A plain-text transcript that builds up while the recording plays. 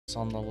It's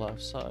on the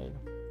left side.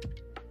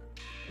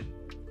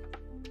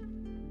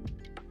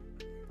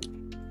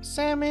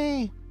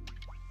 Sammy!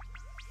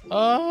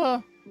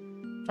 Trying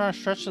to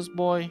stretch this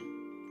boy.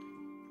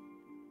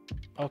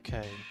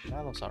 Okay,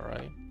 that looks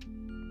alright.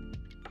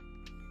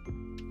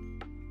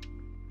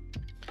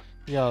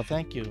 Yo,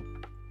 thank you.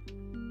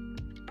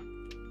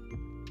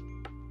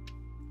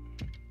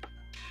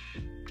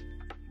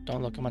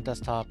 Don't look at my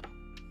desktop.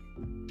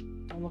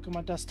 Don't look at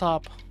my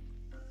desktop.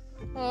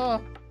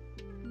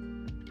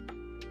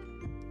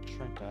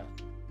 Shrink that.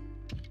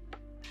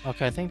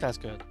 Okay, I think that's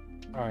good.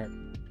 Alright.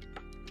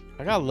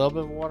 I got a little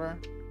bit of water.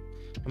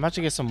 I'm about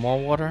to get some more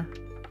water.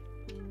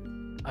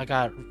 I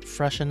got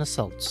fresh in the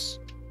salts.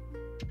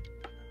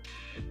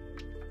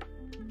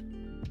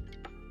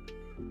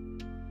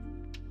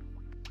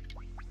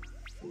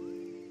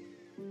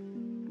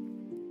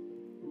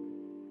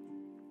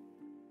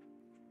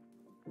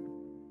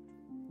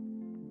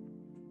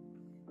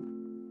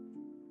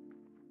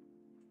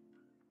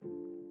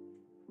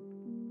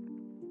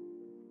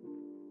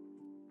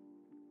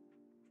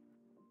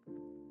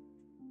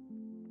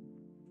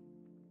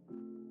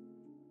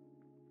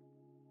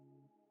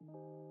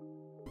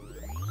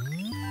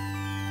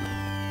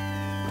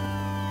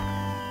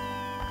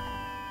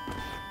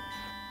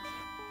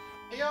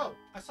 Hey yo,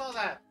 I saw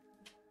that.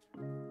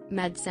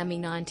 Mad Sammy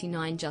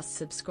 99 just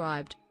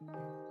subscribed.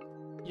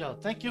 Yo,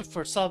 thank you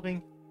for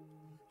subbing.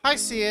 I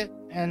see it,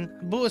 and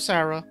Boo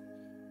Sarah.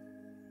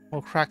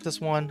 We'll crack this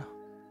one.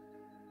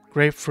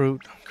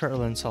 Grapefruit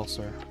Kirtland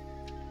seltzer.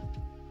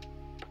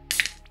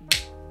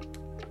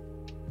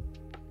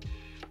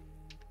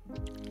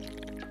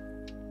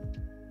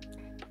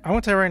 I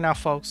want to tell you right now,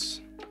 folks.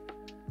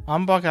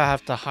 I'm about to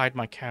have to hide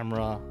my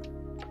camera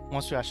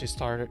once we actually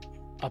start it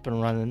up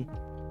and running.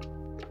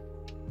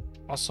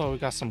 Also, we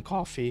got some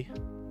coffee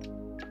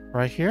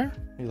right here.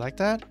 You like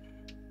that?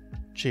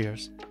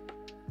 Cheers.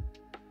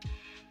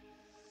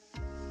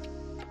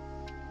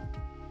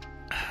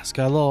 It's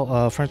got a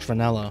little French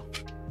vanilla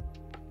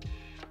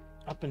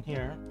up in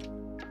here.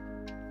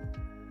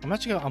 I'm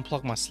actually gonna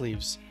unplug my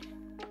sleeves.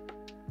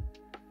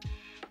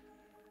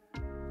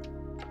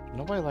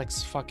 Nobody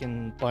likes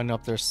fucking buttoning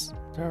up their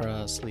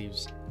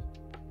sleeves.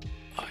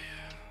 Oh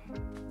yeah.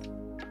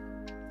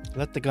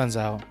 Let the guns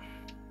out.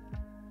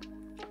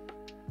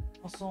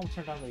 Also, I'm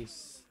turned on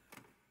these.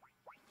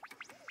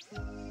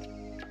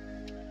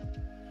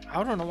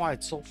 I don't know why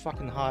it's so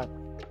fucking hot.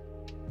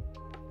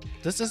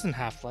 This isn't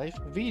Half-Life.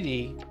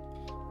 VD,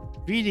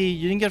 you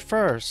didn't get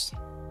first.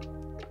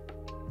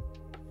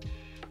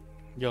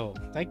 Yo,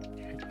 thank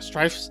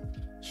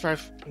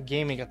Strife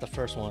Gaming got the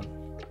first one.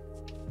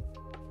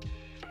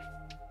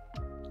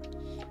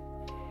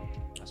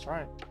 That's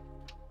right.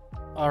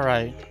 All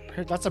right,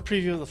 that's a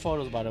preview of the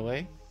photos, by the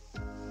way.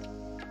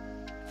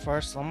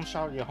 First, I'm gonna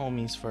shout out your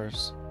homies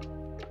first.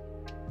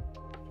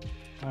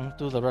 I'm gonna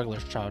do the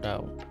regular shout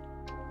out.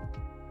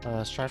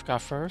 Strife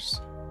got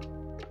first.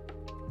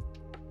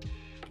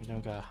 Then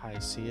we got High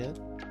See It.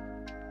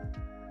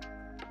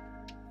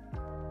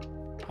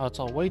 How it's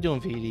all way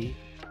doing, VD.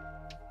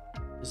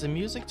 Is the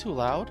music too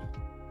loud?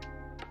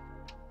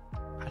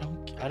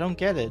 I don't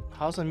get it.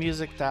 How's the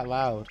music that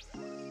loud?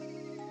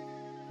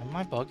 Am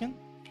I bugging?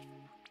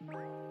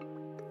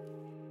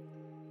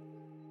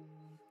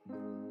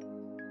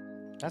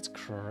 That's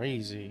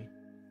crazy.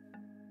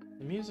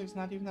 The music's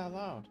not even that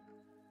loud.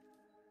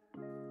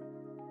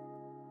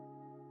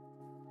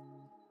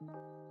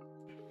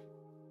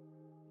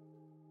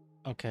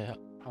 Okay,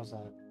 how's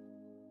that?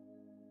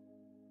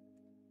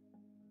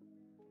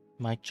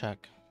 Mic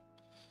check.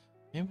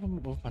 Maybe I'll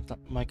move my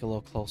mic a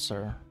little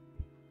closer.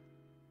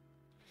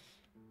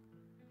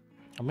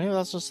 Or maybe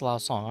that's just a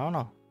loud song. I don't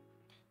know.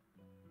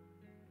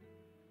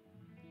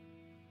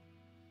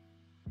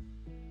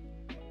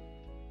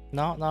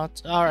 No,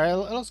 it's alright. It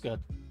looks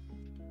good.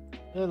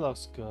 It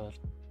looks good.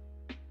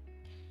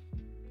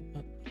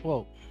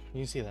 Whoa,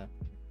 you can see that.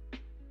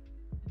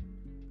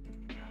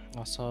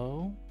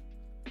 Also,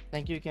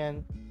 thank you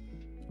again,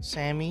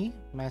 Sammy,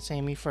 Matt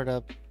Sammy, for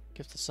the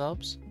gift of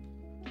subs.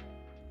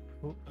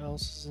 Who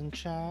else is in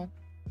chat?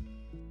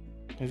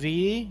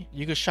 V,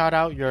 you can shout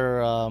out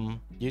your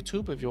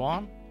YouTube if you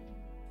want.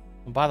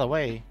 And by the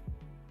way,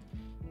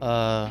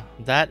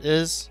 that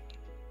is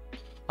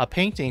a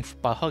painting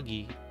by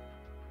Huggy.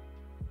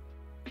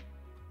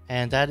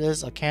 And that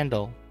is a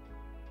candle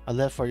I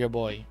lit for your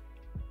boy.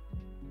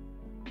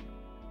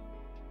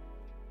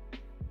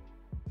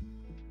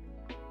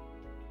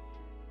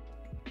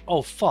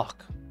 Oh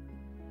fuck.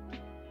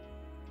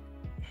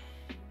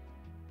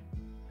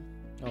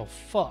 Oh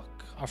fuck.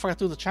 I forgot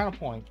to do the channel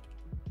point.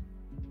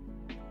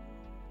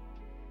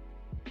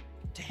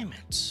 Damn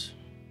it.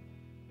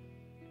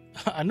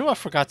 I knew I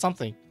forgot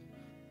something.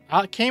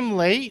 I came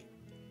late.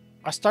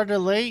 I started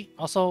late.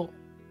 Also,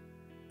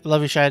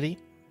 love you, Shady.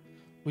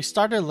 We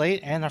started late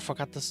and I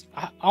forgot this.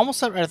 I almost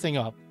set everything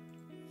up.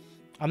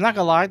 I'm not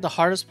gonna lie, the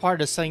hardest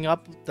part is setting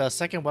up the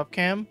second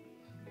webcam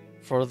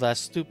for that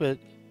stupid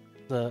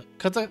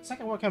because the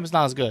second webcam is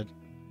not as good.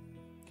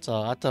 So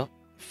I had to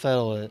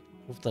fiddle it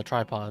with the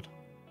tripod.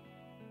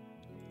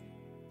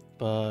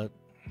 but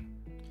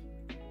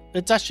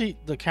it's actually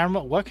the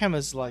camera webcam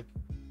is like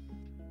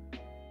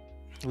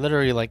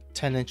literally like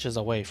 10 inches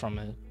away from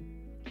it.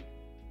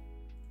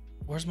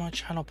 Where's my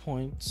channel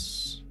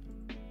points?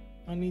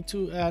 I need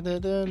to add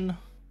it in.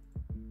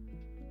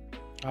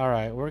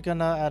 Alright, we're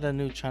gonna add a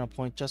new channel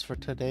point just for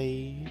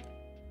today.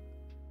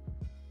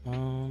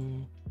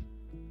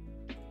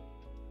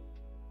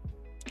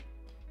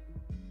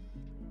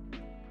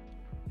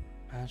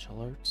 Manage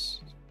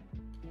alerts.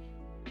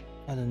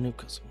 Add a new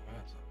customer.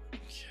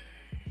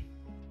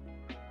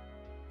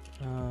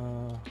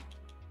 Okay.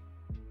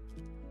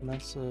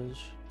 Message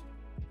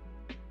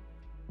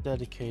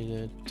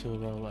dedicated to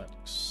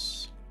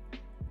Rolex.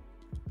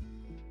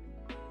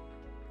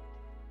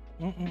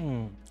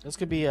 This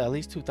could be at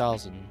least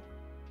 2,000.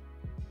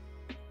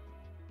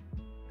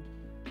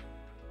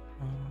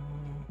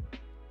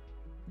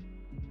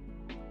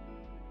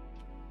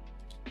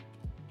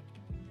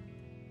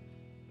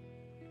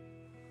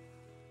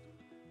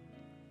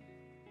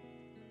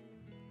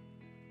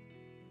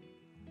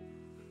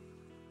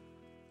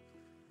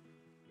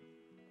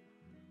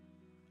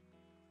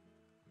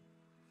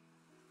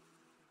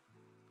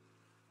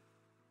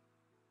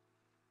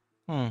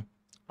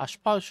 I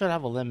probably should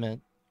have a limit.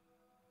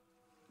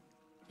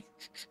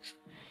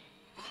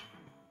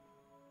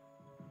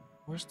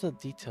 Where's the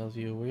detail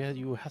view? Where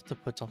you have to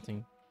put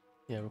something.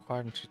 Yeah,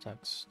 required into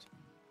text.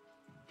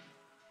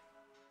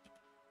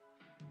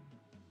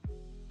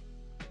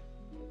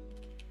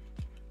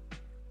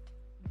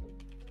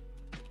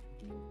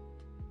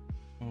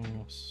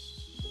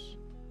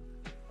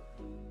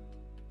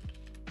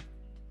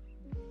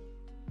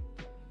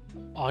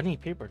 Oh, I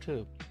need paper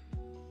too.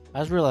 I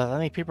just realized I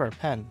need paper and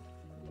pen.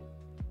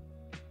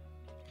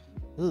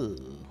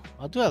 Ooh,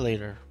 I'll do that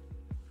later.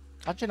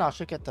 Actually, no, I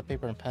should get the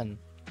paper and pen.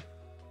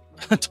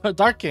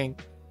 Dark King.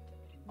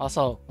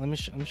 Also, let me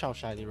show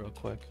Shady real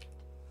quick.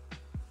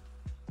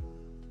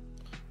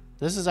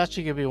 This is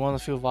actually gonna be one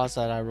of the few VODs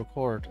that I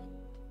record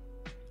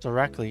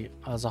directly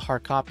as a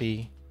hard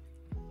copy.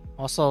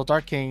 Also,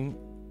 Dark King.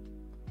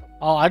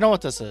 Oh, I know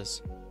what this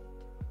is.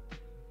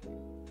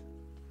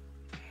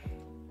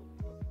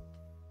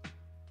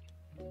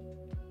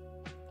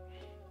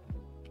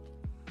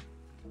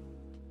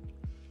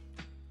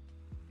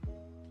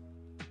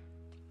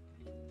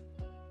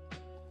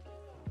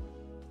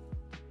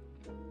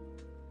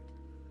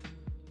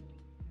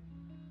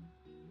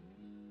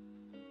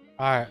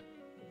 Alright.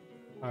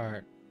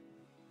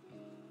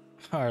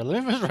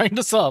 Let me just write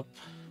this up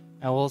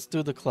and we'll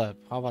do the clip.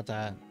 How about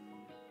that?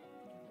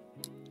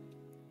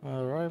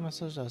 Write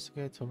message that's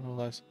okay to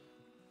Rolex.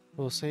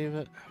 We'll save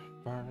it,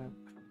 burn it.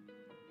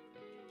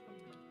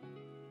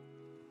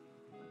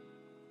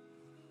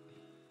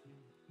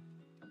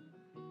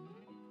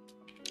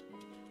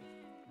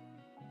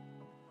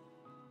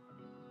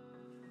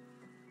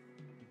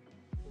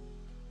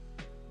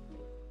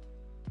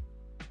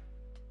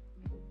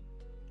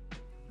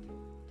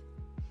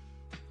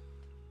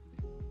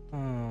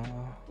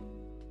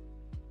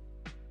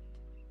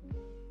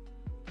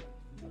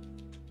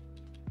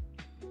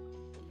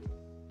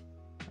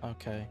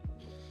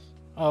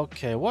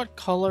 Okay, what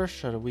color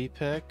should we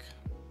pick?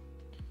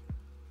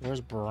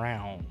 Where's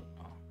brown?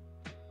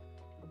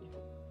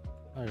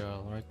 There you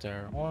go, right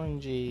there.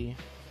 Orangey.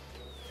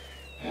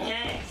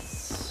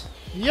 Yes!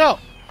 Yo!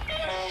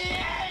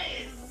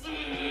 Yes!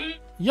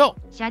 Yo!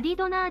 Shady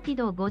donated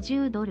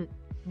 $50.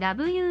 Love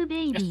you,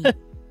 baby.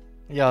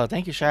 Yo,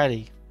 thank you,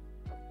 Shady.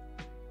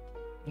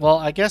 Well,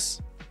 I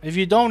guess if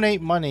you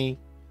donate money,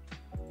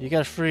 you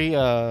get a free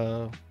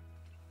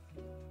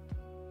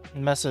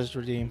message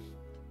redeem.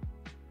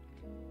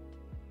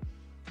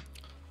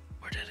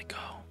 Where did it go?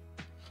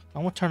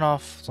 I'm gonna turn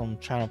off some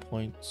channel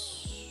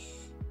points.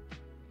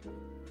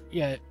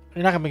 Yeah,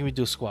 you're not gonna make me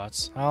do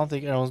squats. I don't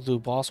think anyone's do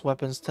boss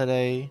weapons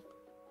today.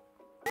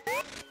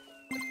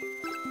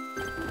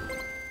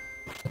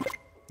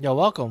 Yo,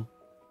 welcome.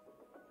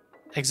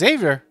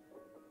 Xavier.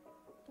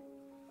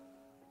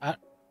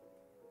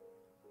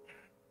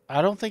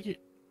 I don't think you...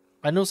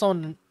 I knew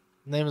someone's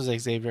name is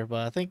Xavier,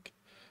 but I think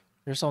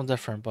you're someone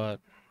different,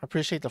 but I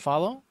appreciate the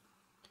follow.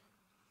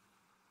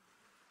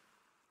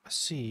 Let's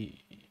see.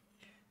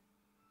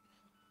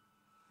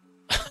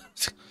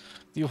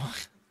 Do you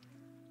want...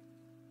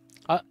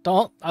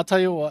 I'll tell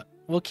you what.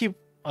 We'll keep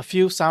a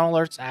few sound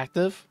alerts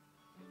active.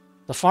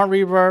 The font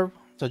reverb,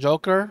 the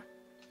Joker,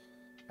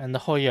 and the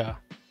Hoya.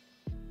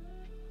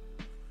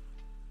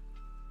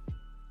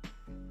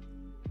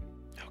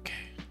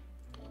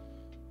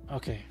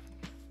 Okay.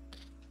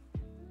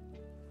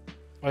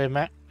 Wait,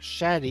 Matt,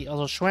 Shady,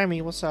 also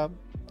Shwammy, what's up?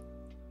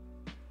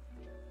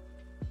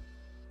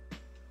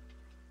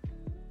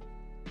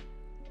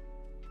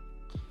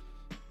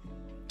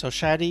 So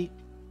Shady,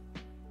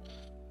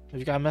 have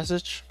you got a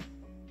message?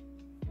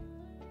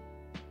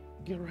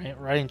 Get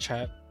right in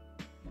chat.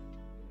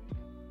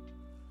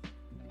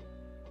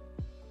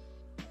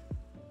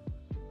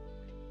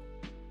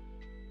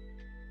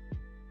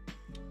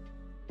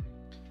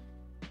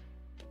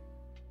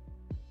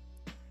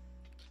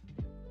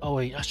 Oh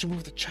wait, I should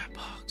move the chat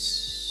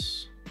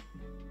box.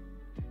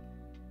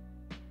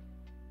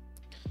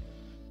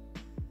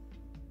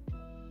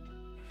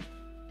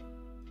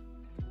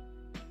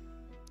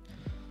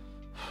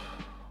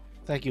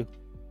 Thank you.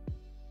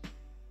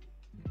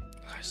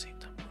 I seem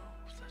to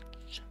move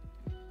that.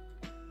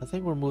 I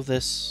think we'll move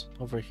this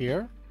over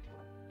here.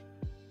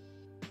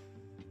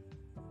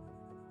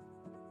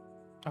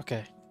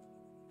 Okay.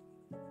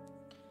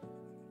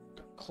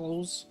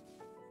 Close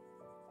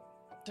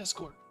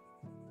Discord.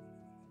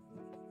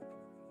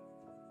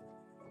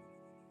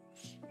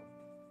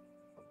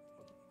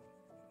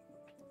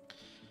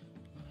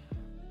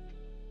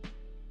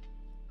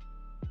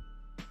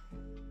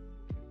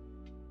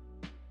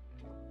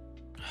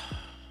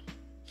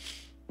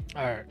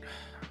 Alright.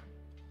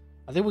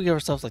 I think we give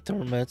ourselves like 10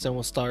 more minutes and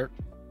we'll start.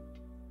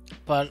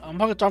 But I'm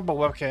not gonna talk about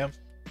webcam.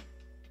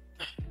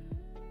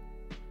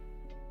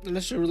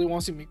 Unless you really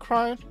want to see me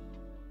crying.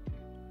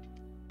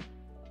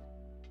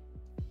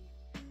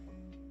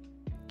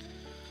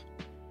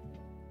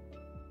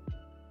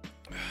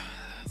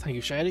 Thank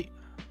you, Shady.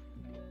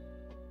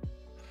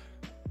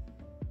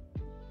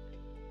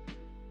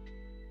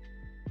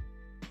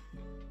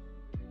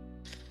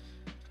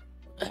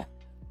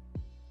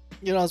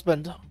 You know,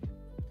 husband.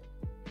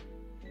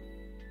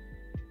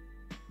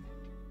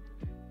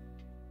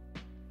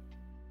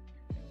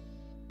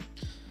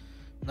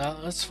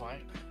 No, that's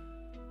fine.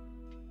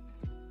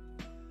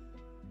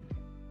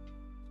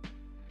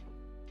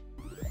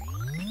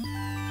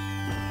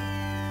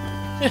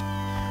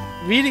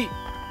 Really?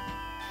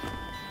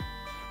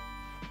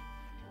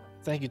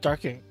 Thank you,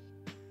 Darking.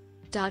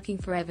 Darking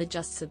Forever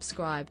just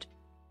subscribed.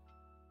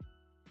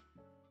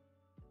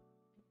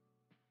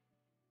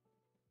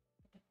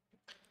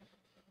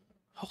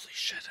 Holy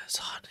shit, it's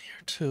hot in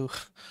here too.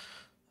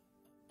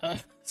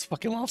 It's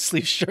fucking long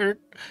sleeve shirt.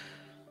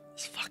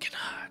 It's fucking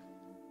hot.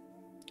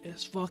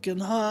 It's fucking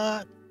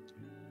hot.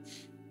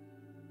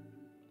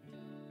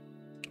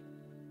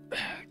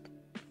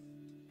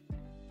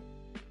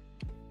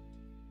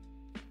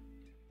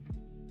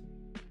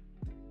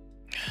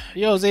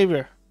 Yo,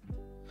 Xavier.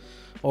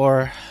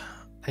 Or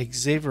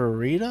Xavier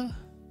Rita?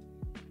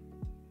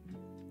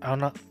 I don't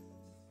know.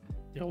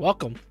 You're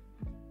welcome.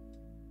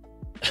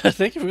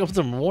 Thank you for coming to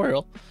the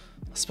Memorial.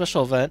 A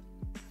special event.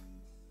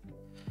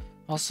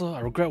 Also, I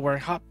regret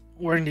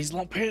wearing these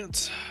long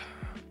pants.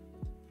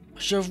 I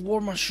should have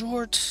worn my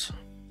shorts.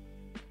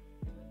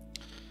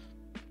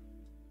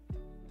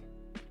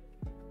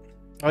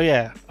 Oh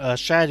yeah,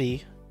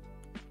 Shady.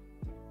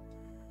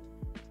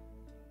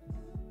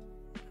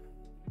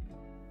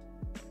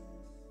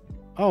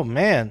 Oh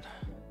man.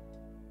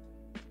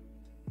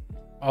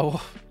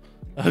 Oh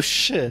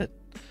shit.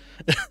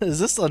 Is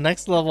this a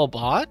next level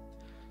bot?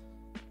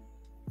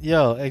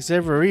 Yo,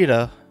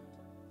 Xaverita.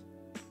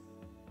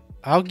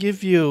 I'll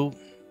give you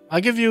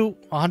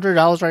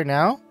 $100 right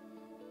now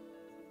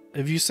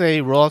if you say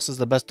Rolex is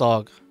the best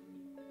dog.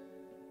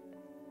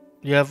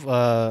 You have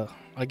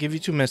I'll give you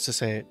 2 minutes to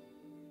say it.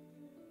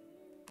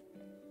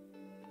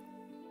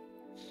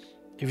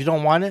 If you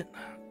don't want it,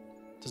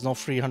 there's no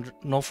free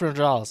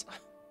 $100.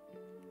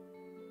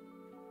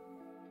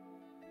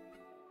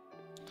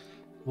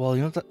 Well,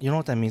 you know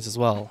what that means as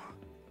well.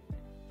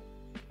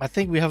 I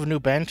think we have a new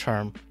band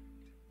term.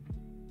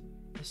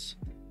 This.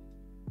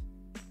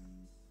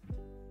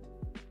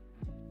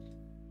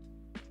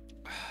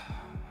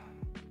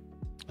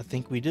 I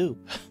think we do.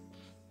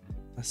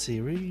 Let's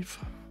see, Reeve.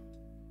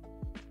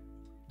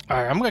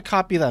 Alright, I'm gonna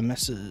copy that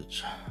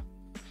message.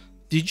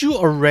 Did you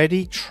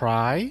already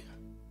try?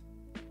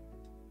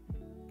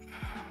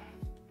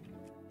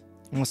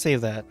 I'm gonna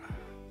save that.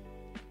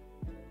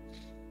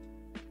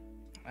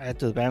 Add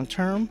to the band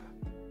term.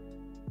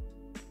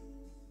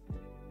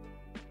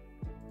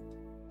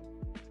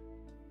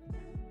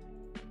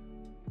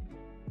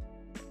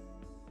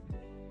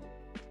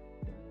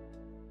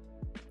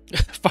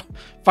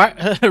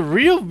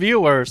 Real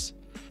viewers,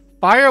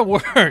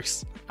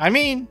 fireworks. I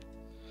mean,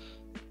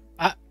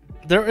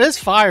 there is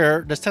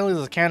fire. There's technically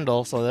there's a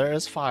candle, so there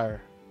is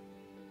fire.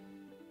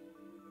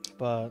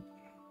 But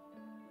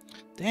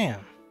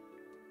damn,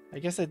 I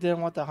guess I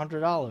didn't want the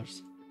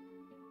 $100.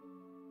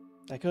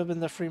 That could have been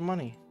the free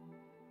money.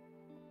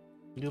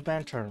 New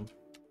band term.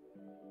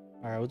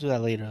 Alright, we'll do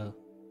that later.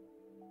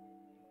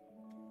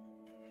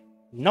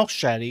 No,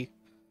 Shady.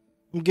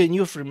 I'm getting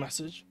you a free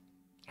message.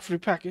 A free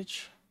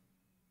package.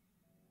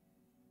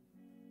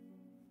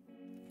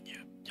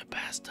 You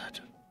bastard.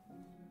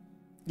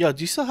 Yo,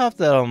 do you still have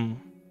the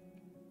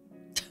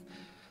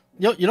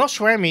Yo, you don't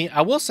swear me.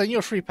 I will send you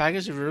a free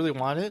package if you really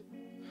want it.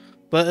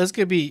 But it's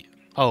gonna be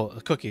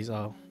cookies.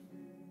 Oh.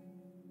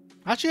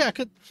 Actually, I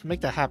could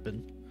make that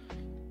happen.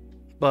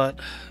 But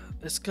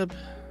it's good.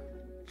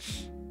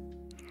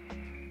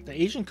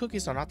 The Asian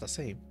cookies are not the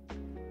same.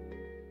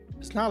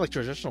 It's not like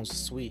traditional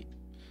sweet.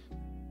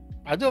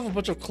 I do have a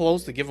bunch of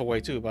clothes to give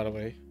away too, by the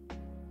way.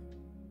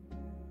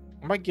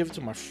 I might give it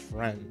to my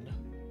friend.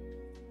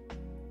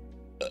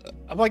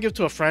 I might give it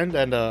to a friend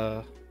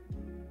and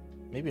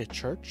maybe a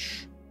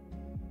church.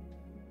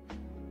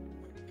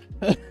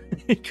 I'm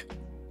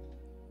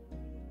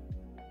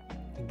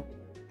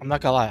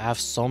not gonna lie, I have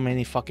so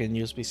many fucking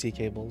USB-C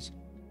cables.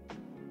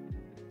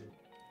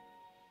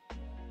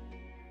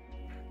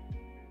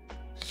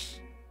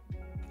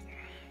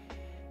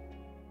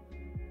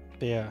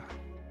 But yeah,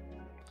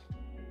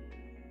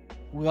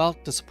 we all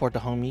have to support the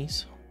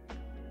homies.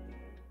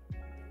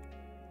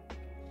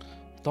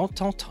 Don't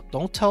tell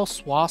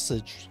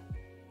Swasage.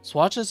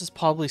 Swatches is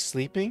probably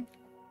sleeping,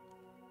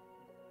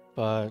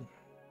 but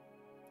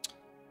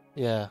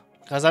yeah,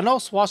 because I know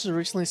Swatches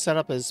recently set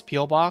up his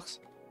PO box,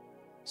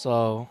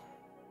 so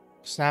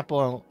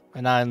Snapple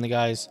and I and the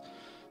guys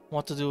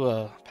want to do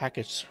a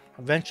package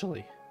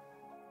eventually.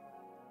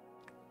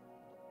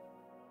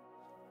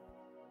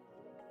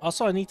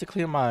 Also, I need to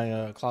clear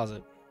my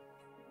closet.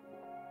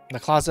 The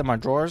closet, my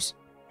drawers,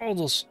 all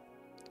those.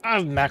 I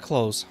have mad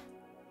clothes.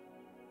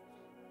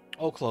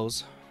 Old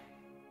clothes.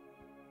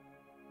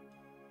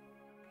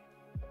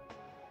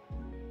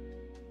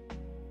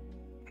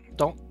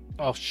 Don't.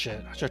 Oh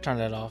shit! I should turn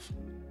that off.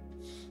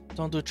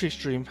 Don't do a tree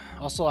stream.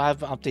 Also, I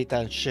haven't updated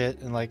that shit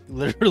in like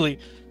literally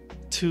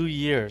 2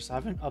 years. I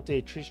haven't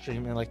updated tree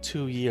stream in like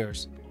 2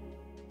 years.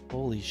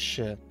 Holy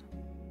shit!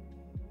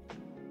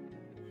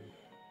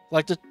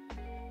 Like the.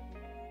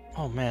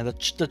 Oh man,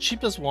 the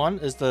cheapest one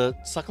is the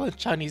succulent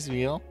Chinese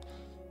meal,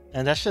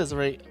 and that shit is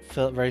very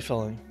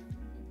filling.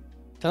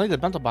 Telling the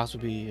bento box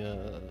would be.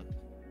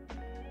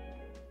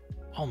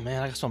 Oh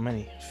man, I got so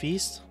many.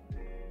 Feast.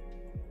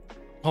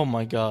 Oh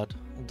my god,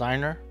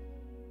 diner.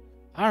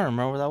 I don't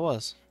remember what that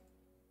was.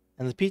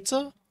 And the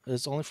pizza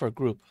is only for a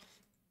group.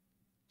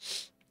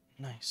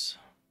 Nice.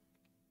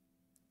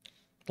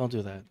 Don't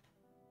do that.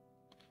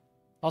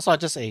 Also, I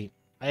just ate.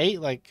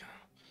 I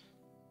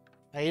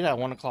ate at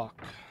 1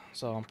 o'clock,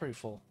 so I'm pretty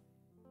full.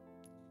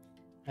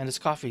 And this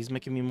coffee is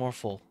making me more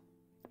full.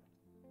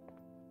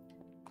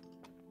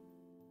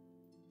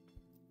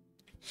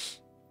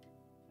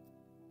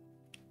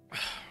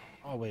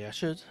 Oh wait, I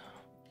should.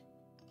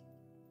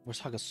 Where's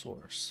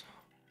Hugosaurus?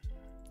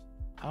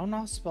 I don't know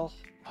how to spell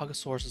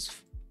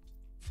Hugosaurus'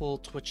 full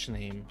Twitch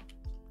name.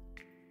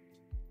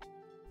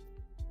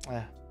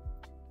 I'm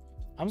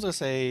just gonna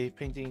say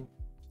painting.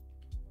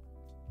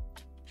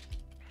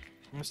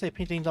 I'm gonna say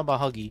painting done by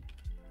Huggy.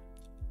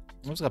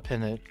 I'm just gonna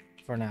pin it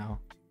for now.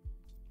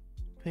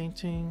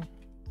 Painting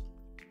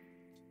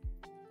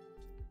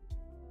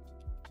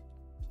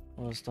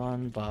was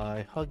done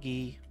by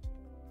Huggy.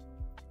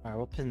 Alright,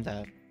 we'll pin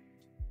that.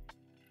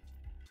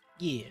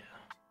 Yeah.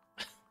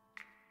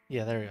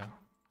 Yeah, there we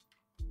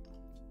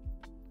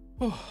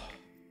go.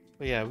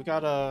 But yeah, we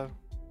got a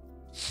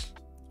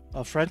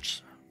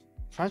French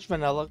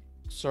vanilla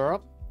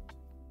syrup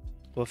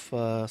with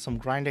some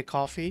grinded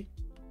coffee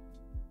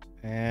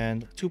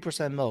and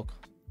 2% milk.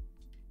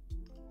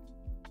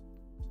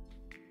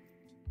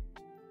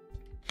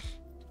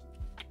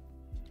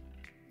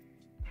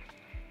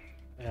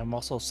 And I'm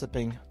also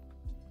sipping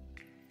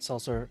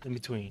seltzer in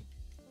between.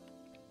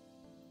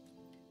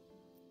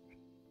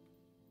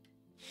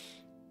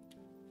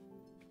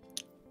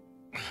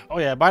 Oh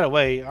yeah, by the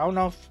way, I don't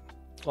know if,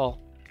 well,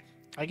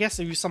 I guess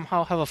if you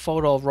somehow have a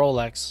photo of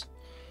Rolex.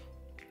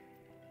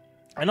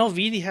 I know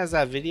VD has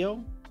that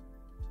video.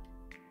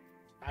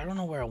 I don't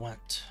know where it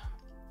went.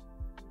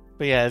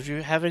 But yeah, if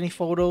you have any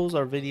photos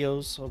or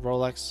videos of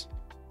Rolex,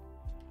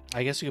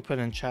 I guess you could put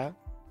it in chat.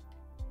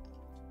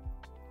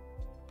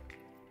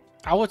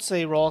 I would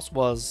say Ross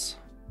was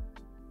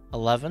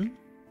 11.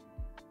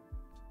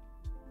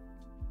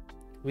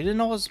 We didn't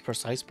know his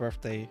precise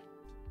birthday,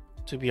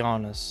 to be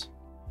honest.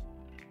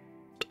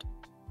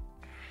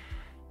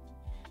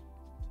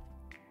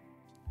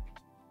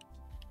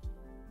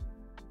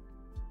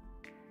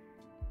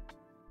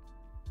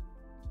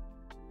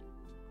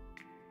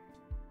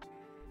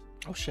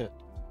 Oh shit.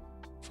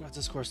 Forgot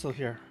Discord's still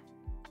here.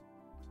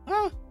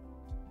 Ah!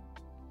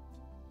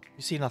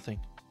 You see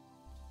nothing.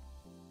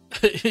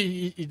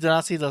 you did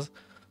not see the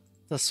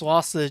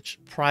Sausage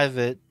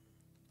private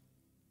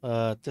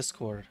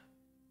Discord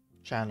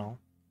channel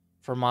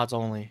for mods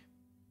only.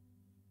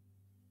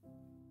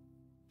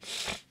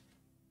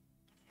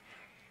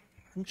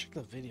 Let me check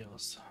the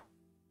videos.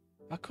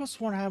 I could have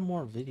sworn I had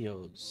more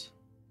videos.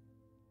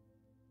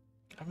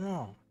 I don't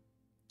know.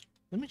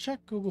 Let me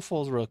check Google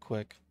Photos real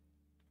quick.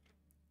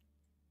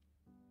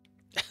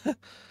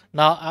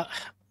 No,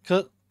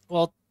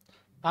 well,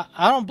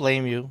 I don't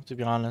blame you, to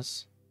be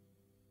honest,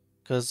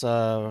 because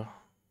I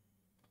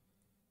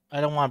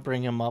don't want to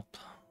bring him up,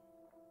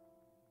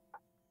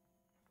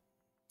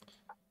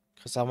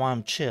 because I want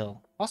him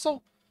chill.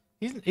 Also,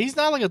 he's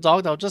not like a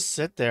dog that'll just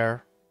sit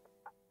there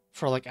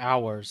for like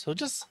hours. He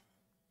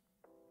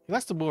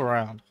likes to move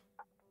around.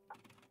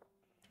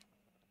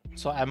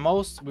 So at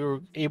most, we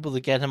were able to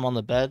get him on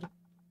the bed.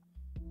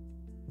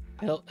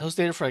 He'll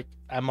stay there for like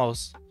at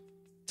most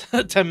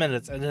 10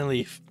 minutes and then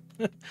leave.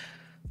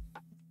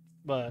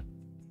 But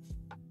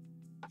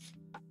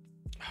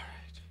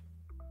alright.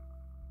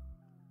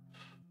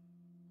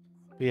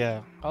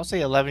 Yeah, I'll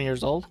say 11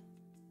 years old.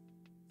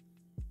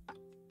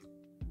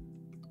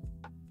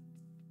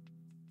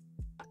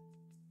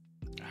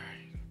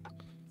 Alright.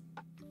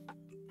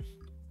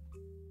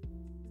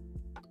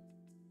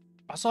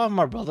 I saw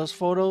my brother's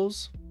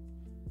photos.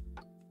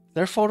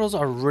 Their photos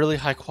are really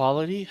high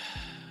quality.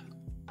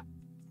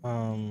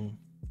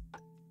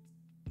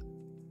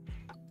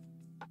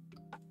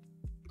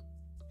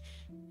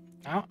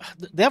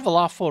 They have a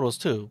lot of photos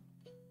too.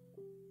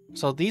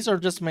 So these are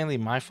just mainly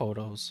my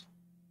photos.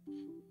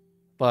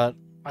 But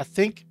I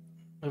think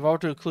if I were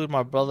to include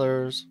my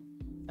brothers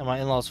and my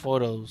in-laws'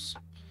 photos,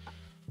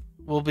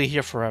 we'll be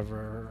here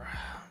forever.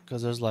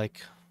 Because there's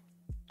like...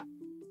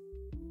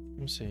 Let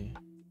me see.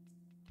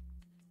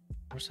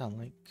 Where's that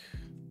link?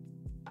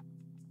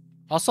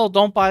 Also,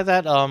 don't buy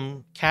that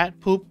cat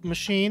poop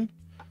machine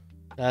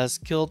that has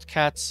killed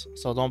cats,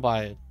 so don't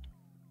buy it.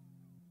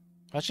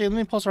 Actually, let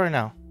me post right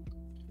now.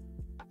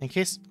 In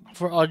case,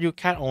 for all you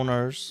cat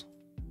owners,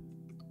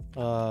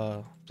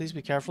 please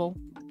be careful.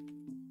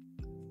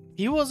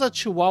 He was a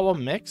Chihuahua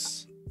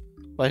mix,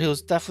 but he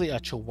was definitely a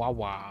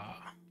Chihuahua.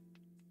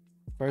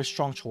 Very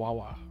strong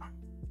Chihuahua.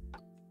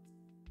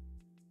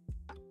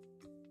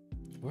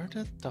 Where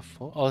did the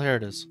photo? Oh, here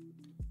it is.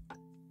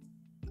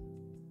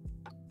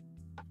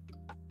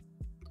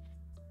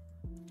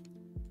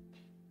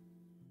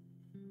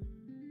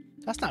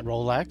 That's not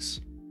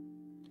Rolex.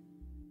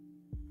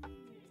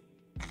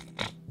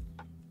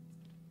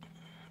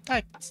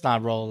 That's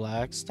not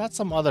Rolex. That's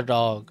some other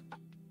dog.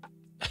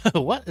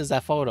 What is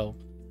that photo?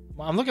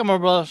 I'm looking at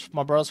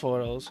my brother's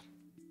photos.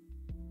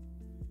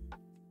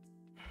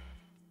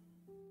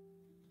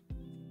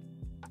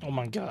 Oh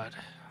my god.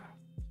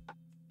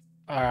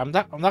 Alright, I'm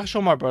not gonna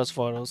show my brother's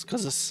photos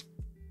because it's...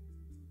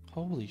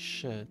 Holy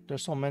shit,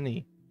 there's so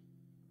many.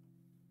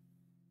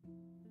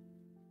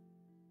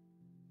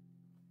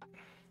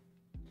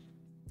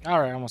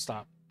 Alright, I'm gonna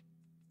stop.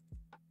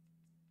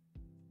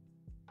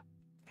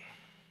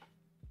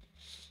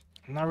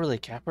 I'm not really a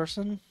cat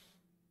person.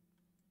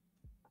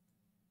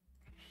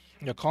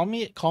 Yo, call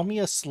me a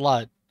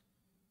slut.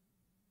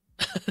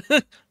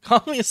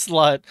 Call me a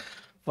slut,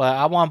 but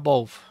I want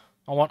both.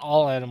 I want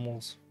all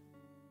animals.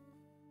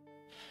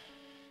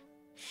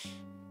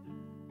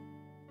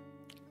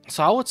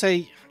 So I would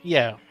say,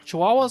 yeah,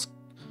 Chihuahuas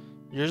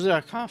usually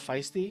are kind of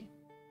feisty,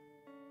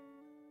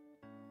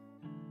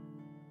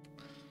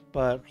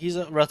 but he's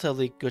a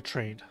relatively good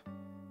trained.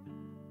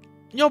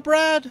 Yo,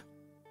 Brad.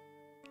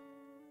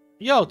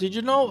 Yo, did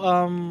you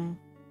know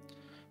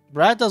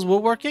Brad does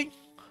woodworking?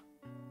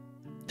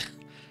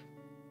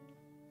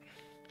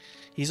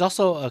 He's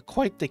also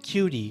quite the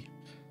cutie,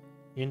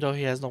 even though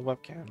he has no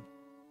webcam.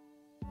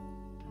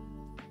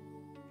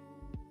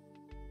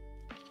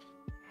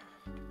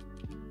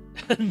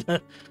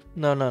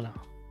 No.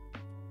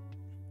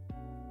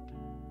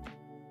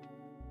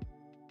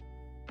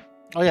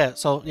 Oh yeah,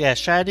 so yeah,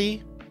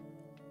 Shaddy.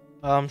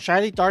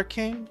 Shaddy Dark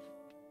King.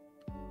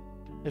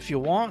 If you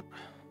want,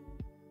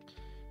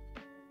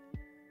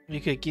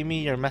 you could give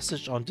me your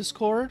message on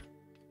Discord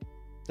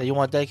that you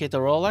want to dedicate to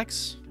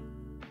Rolex.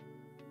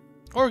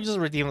 Or just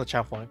redeem the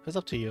champ point. It's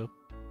up to you.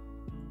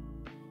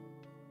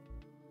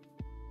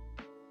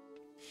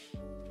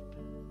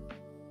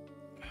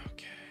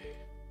 Okay.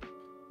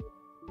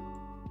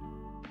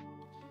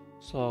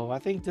 So I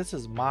think this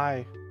is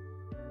my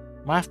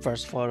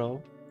first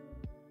photo.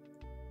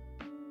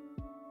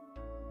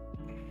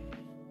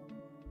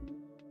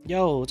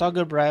 Yo, it's all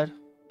good, Brad.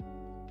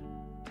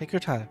 Take your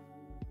time.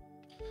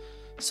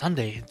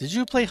 Sunday, did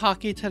you play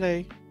hockey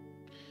today?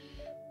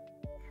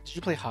 Did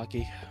you play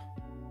hockey?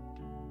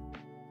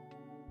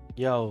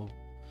 Yo.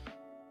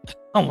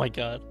 Oh my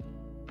god.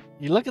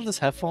 You look at this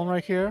headphone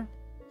right here.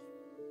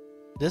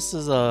 This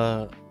is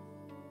a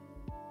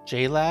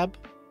JLab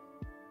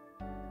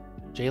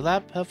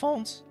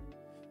headphones.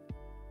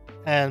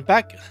 And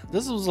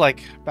this was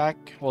like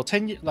well,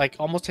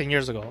 almost 10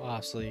 years ago,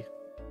 obviously.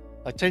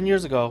 Like 10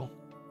 years ago,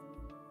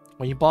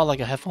 when you bought like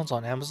a headphones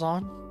on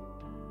Amazon,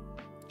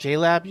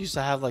 JLab used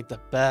to have like the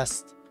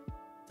best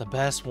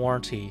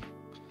warranty.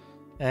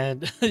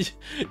 And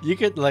you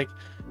could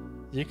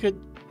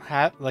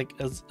have like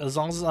as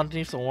long as it's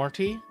underneath the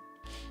warranty,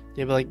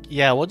 they'd be like,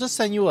 yeah, we'll just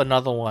send you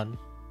another one.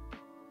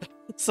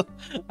 So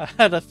I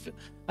had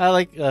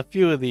like a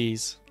few of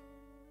these.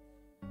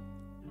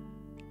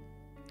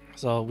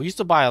 So we used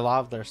to buy a lot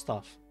of their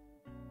stuff.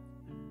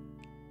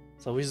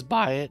 So we just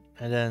buy it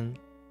and then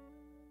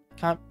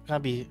can't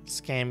be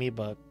scammy,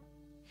 but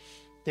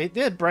they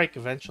did break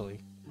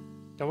eventually.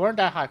 They weren't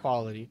that high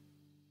quality.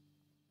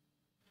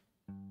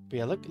 But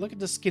yeah, look at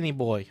this skinny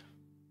boy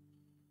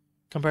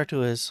compared to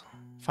his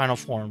final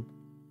form.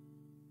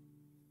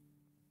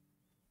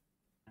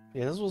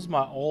 Yeah, this was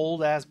my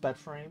old ass bed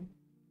frame.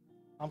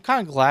 I'm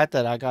kind of glad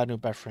that I got a new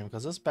bed frame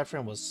because this bed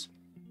frame was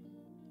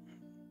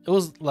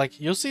like,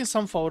 you'll see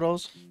some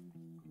photos.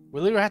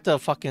 We literally had to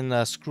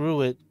fucking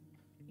screw it,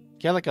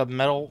 get like a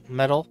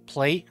metal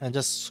plate and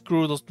just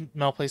screw those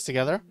metal plates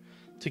together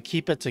to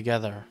keep it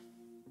together.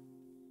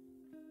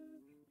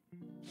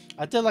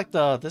 I did like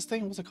this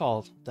thing, what's it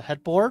called? The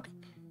headboard.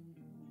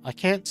 I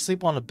can't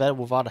sleep on a bed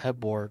without a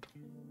headboard.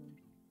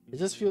 It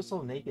just feels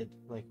so naked.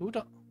 Like,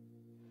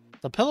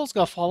 the pillow's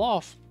gonna fall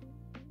off.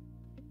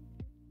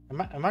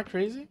 Am I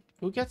crazy?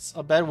 Who gets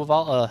a bed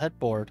without a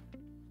headboard?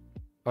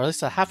 Or at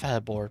least a half a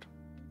headboard?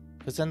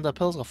 Because then the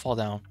pillow's gonna fall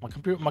down.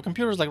 My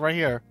computer's like right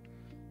here.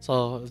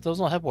 So if there was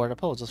no headboard, the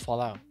pillow would just fall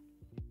out.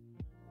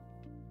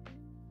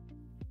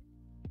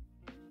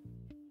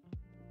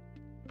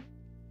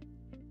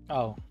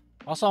 Oh,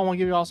 also I want to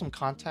give you all some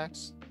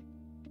context.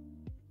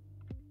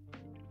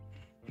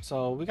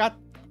 So we got,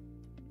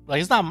 like,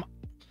 it's not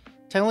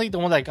technically the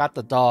one that got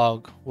the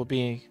dog would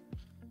be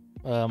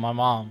my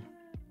mom.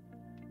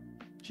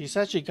 She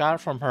said she got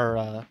it from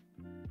her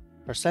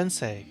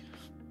sensei.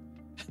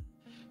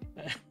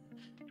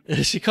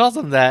 She calls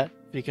him that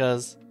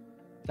because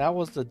that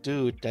was the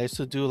dude that used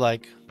to do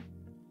like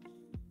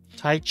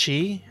Tai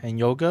Chi and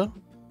yoga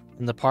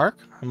in the park,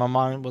 and my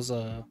mom was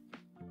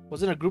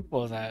in a group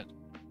of that.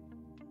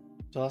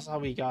 So that's how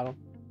we got him.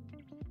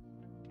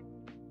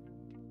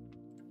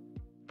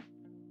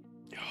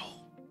 Yo,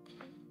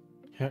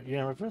 you're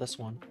gonna ready for this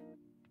one?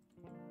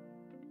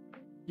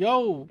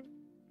 Yo.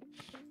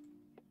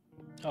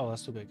 Oh,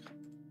 that's too big.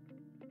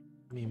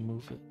 Let me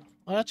move it.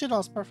 Oh, actually, no,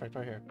 it's perfect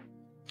right here.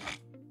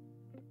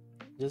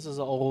 This is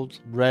an old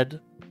red.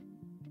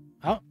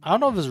 I don't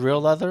know if it's real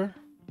leather,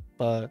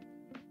 but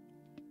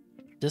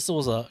this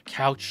was a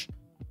couch,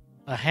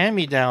 a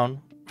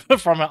hand-me-down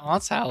from my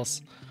aunt's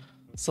house.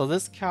 So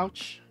this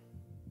couch,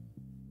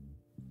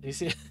 you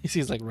see,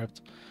 it's like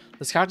ripped.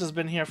 This couch has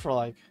been here for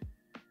like,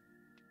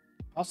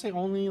 I'll say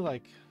only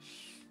like,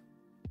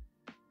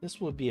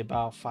 this would be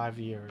about 5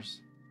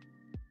 years.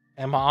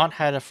 And my aunt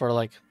had it for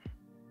like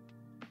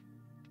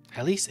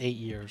at least 8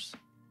 years.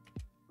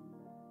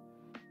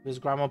 This is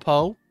Grandma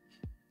Poe.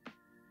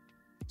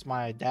 It's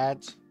my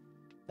dad's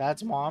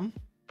mom.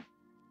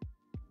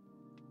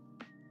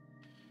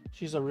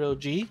 She's a real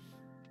G.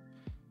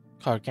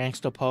 Called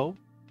Gangsta Poe.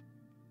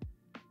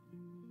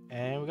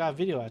 And we got a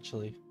video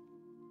actually.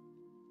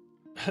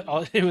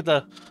 with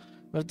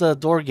the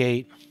door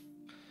gate.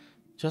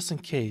 Just in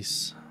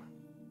case.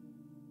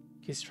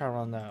 In case you try to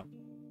run that.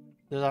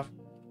 There's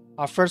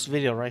our first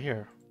video right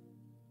here.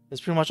 It's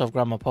pretty much of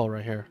Grandma Poe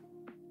right here.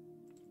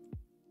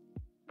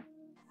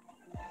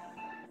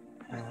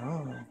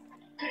 Oh.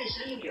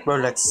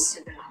 Rolex.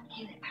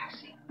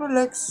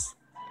 Rolex.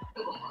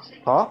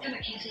 Huh?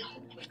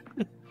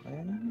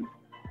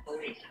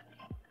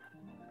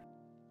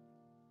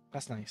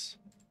 That's nice.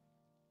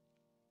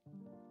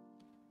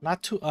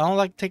 Not too. I don't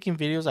like taking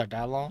videos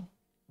that long.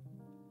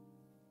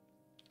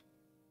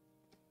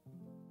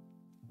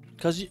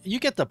 Cause you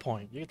get the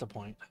point. You get the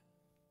point.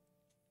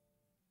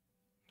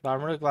 But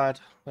I'm really glad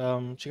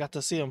she got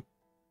to see him.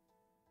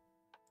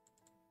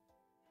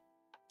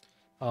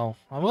 Oh,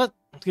 I'm gonna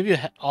give you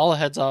all a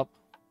heads up.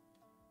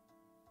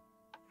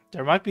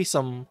 There might be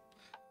some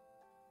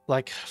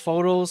like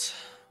photos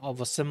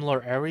of a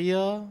similar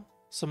area,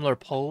 similar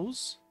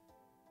pose.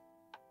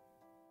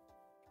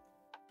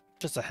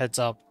 Just a heads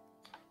up,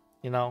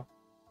 you know.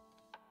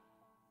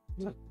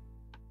 Look,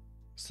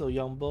 still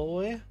young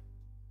boy.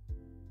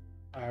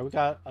 All right, we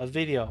got a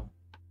video.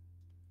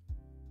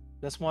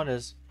 This one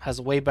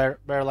has way better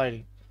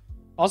lighting.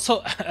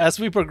 Also, as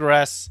we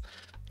progress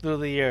through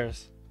the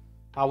years,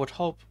 I would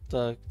hope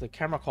the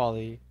camera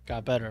quality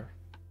got better.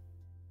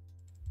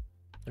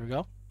 There we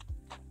go.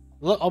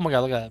 Look! Oh my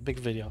god! Look at that big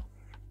video.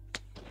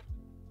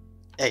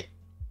 Hey,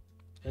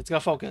 it's gonna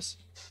focus.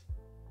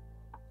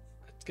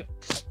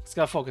 It's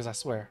gonna focus. I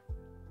swear.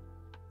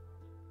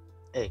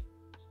 hey,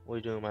 what are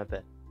you doing in my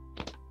bed?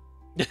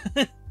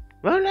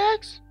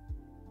 Relax.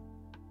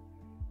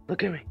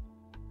 Look at me.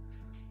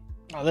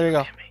 Oh, there you go.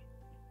 Look at me.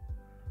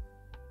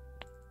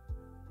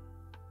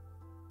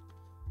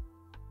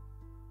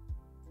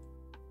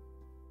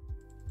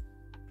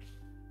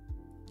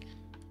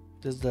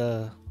 This is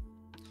the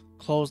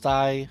closed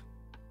eye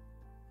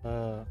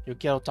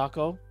Yukio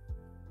taco.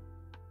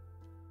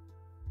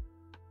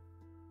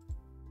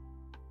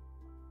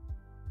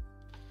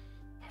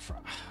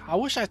 I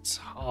wish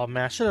oh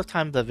man, I should have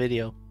timed the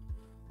video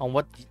on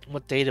what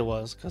date it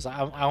was, because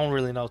I don't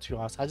really know, to be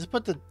honest. I just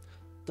put the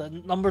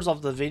numbers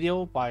of the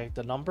video by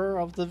the number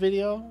of the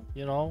video,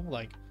 you know,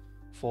 like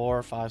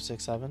 4, 5,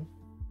 6, 7.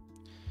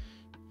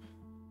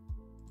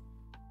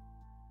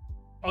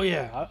 Oh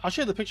yeah, I'll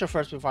show you the picture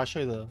first before I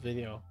show you the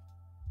video.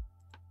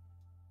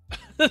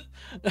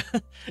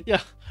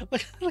 Yeah,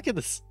 look at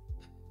this.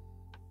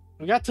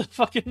 We got the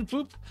fucking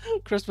poop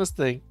Christmas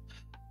thing.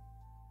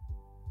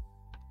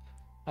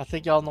 I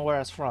think y'all know where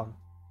it's from.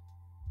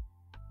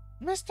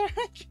 Mr.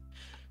 Hank.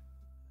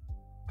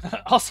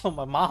 Also,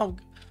 my mom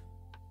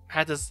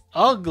had this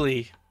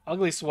ugly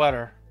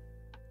sweater.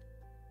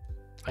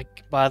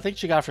 But I think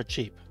she got it for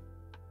cheap.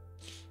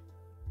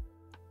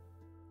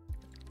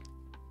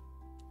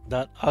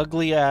 That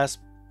ugly ass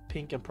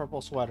pink and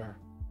purple sweater.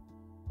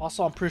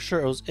 Also, I'm pretty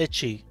sure it was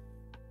itchy.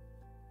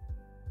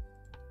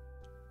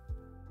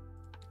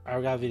 I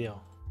got a video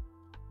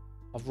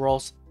of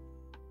Rose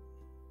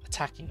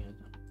attacking it.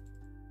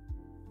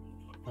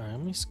 Alright,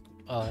 let me.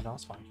 Oh, no,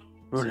 it's fine.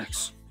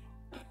 Rolex.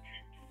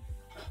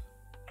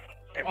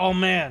 Oh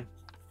man.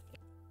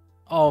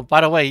 Oh,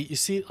 by the way, you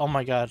see? Oh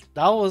my god,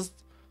 that was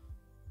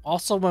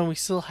also when we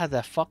still had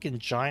that fucking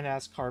giant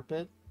ass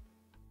carpet.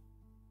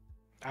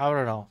 I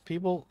don't know,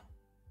 people.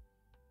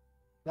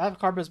 That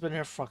carpet's been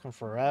here fucking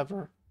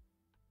forever.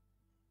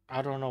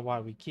 I don't know why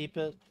we keep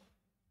it.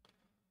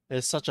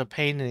 It's such a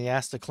pain in the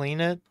ass to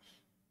clean it.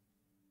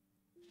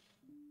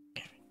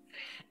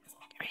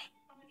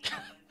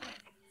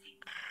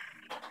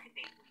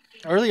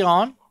 Early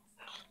on,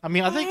 I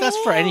mean, I think that's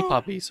for any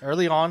puppies.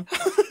 Early on,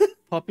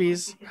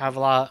 puppies have a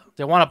lot.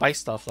 They want to bite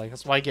stuff. Like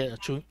that's why you get a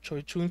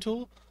chewing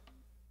tool.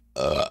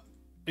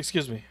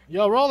 Excuse me.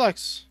 Yo,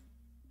 Rolex.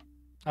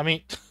 I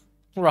mean,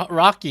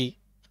 Rocky.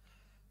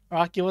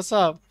 Rocky, what's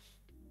up?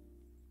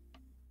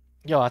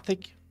 Yo, I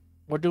think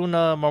we're doing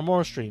a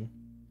memorial stream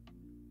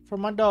for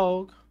my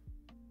dog.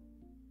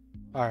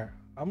 All right,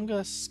 I'm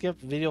gonna skip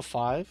video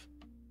 5.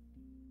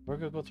 We're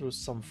gonna go through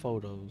some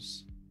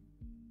photos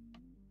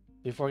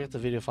before I get to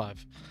video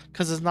 5,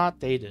 because it's not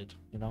dated,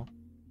 you know.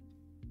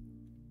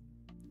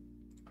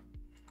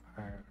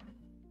 All right.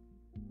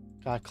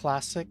 Got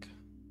classic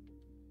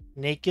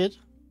naked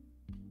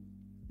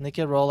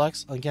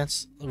Rolex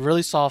against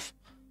really soft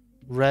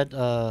red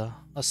a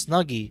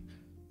snuggie.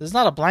 This is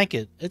not a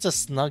blanket, it's a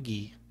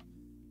snuggie.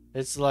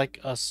 It's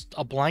like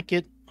a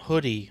blanket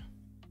hoodie.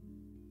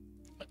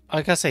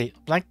 Like I say,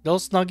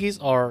 those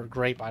snuggies are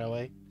great, by the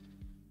way.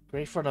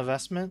 Great for an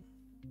investment.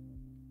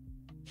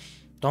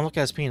 Don't look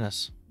at his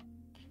penis.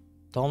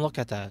 Don't look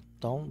at that.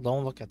 Don't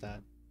look at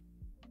that.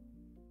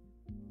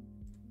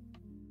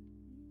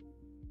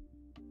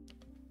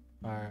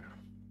 Alright.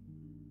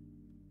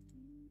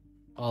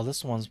 Oh,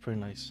 this one's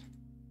pretty nice.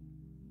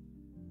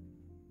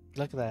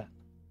 Look at that.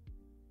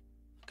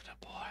 Look at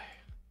that boy.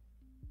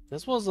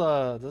 This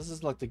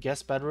is like the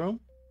guest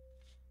bedroom.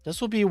 This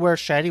would be where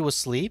Shady would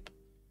sleep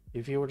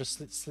if he were to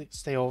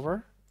stay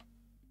over.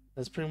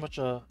 It's pretty much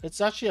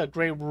it's actually a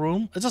great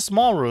room. It's a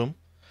small room,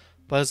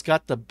 but it's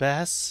got the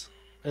best.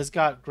 It's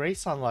got great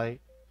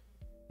sunlight.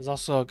 It's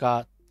also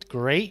got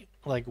great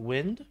like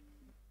wind.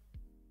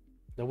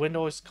 The wind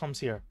always comes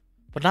here,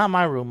 but not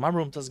my room. My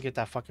room doesn't get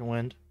that fucking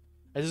wind.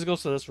 It just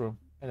goes to this room.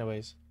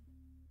 Anyways,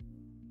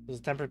 there's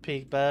a tempered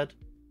peak bed.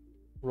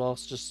 We're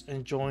also just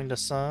enjoying the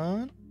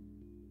sun.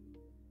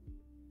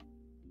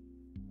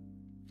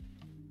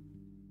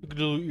 Look at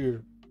the little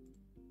ear.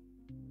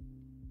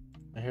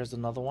 And here's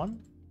another one.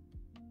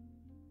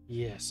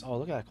 Yes. Oh,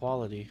 look at that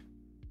quality.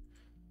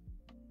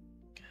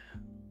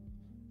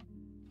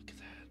 Look at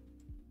that.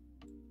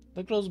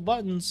 Look at those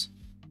buttons.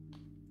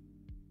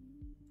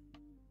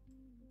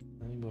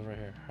 Let me move right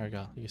here. Here we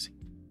go. You can see.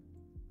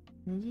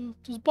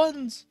 Those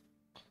buttons.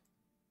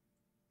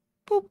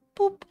 Boop,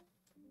 boop.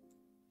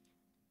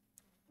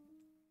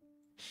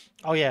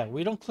 Oh yeah,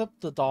 we don't clip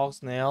the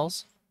dog's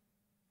nails.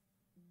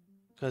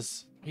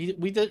 Because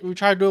we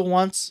tried to do it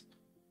once.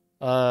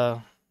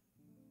 And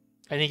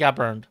he got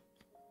burned.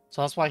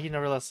 So that's why he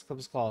never lets us clip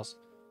his claws.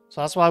 So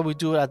that's why we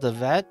do it at the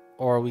vet,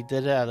 or we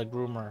did it at a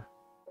groomer.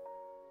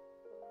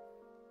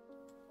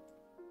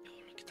 Yo,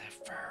 look at that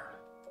fur.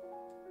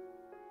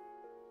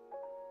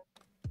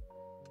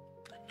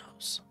 The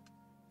nose.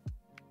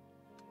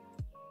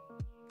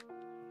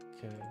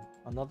 Okay,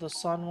 another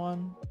sun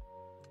one.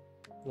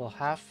 Little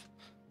half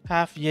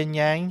yin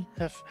yang,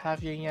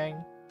 half yin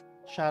yang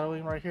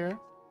shadowing right here.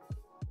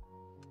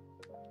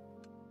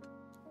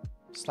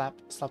 Slap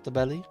the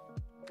belly.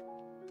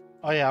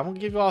 Oh yeah, I'm gonna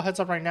give you all a heads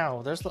up right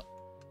now. There's the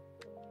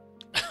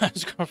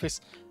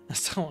face.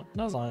 That's on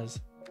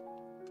his.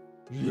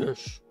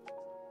 Yes.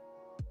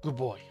 Good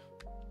boy.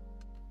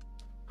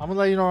 I'm gonna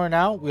let you know right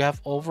now, we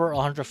have over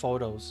 100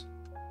 photos.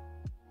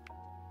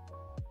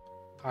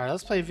 Alright,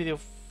 let's play video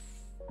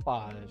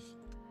 5.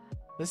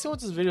 Let's see what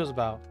this video is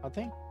about. I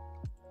think.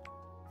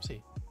 Let's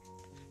see.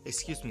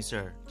 Excuse me,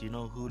 sir. Do you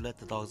know who let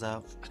the dogs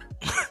out?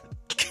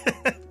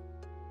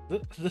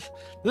 This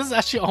is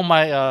actually on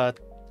my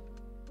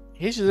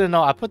in case you didn't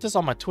know, I put this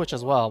on my Twitch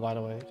as well, by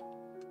the way.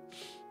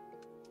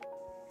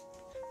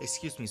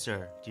 Excuse me,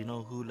 sir. Do you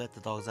know who let the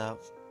dogs out?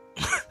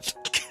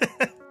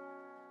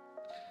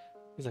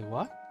 He's like,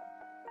 what?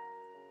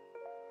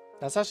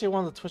 That's actually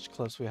one of the Twitch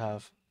clips we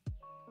have.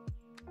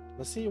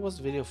 Let's see what's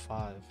video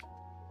 5.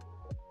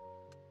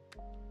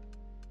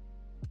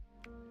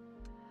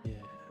 Yeah.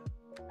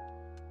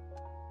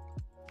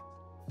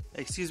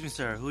 Excuse me,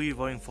 sir. Who are you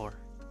voting for?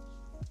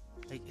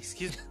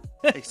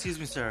 Excuse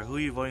me, sir. Who are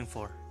you voting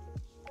for?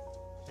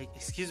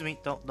 Excuse me.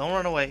 Don't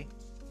run away.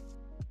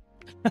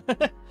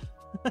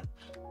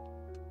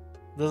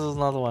 This is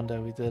another one that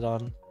we did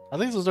on. I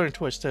think this was during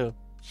Twitch too.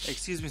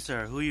 Excuse me,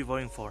 sir. Who are you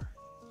voting for?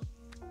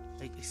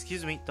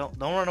 Excuse me. Don't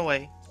run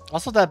away.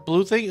 Also, that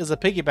blue thing is a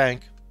piggy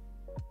bank.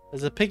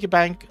 It's a piggy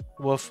bank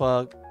with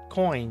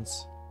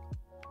coins.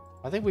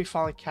 I think we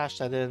finally cashed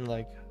that in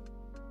like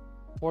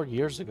 4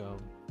 years ago.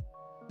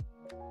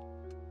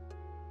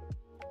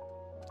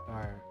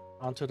 Alright,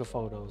 onto the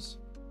photos.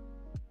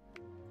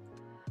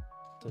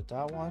 Did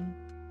that one?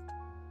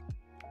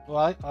 Well,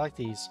 I like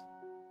these.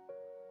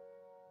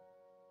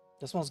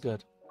 This one's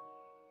good.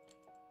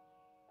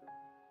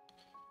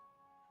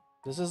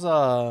 This is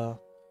my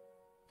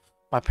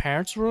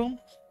parents' room.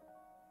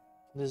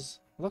 This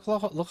look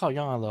how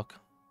young I look.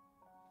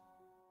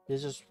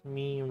 This is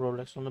me and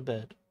Rolex on the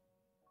bed.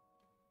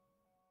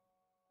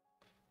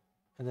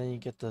 And then you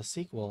get the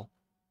sequel.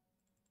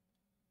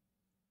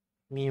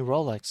 Me and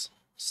Rolex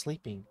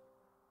sleeping.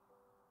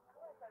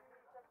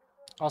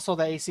 Also,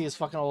 the AC is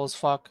fucking old as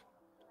fuck.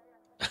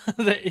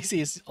 The AC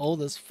is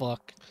old as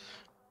fuck.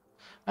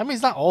 I mean,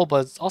 it's not old,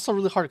 but it's also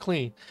really hard to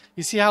clean.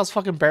 You see how it's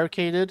fucking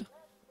barricaded?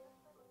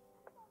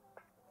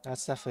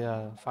 That's definitely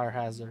a fire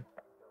hazard.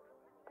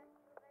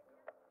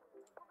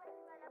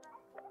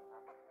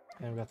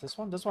 And we got this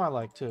one. This one I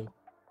like too.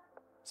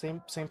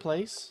 Same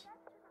place.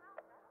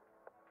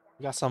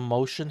 We got some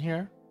motion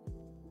here.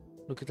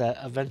 Look at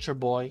that adventure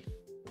boy.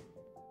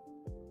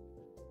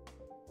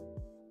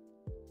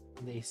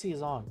 And the AC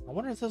is on. I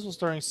wonder if this was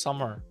during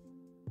summer.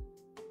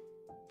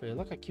 But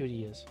look how cute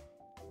he is.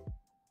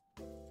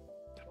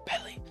 The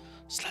belly.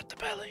 Slap the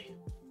belly.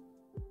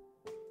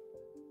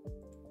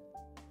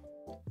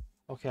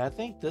 Okay, I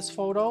think this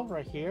photo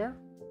right here.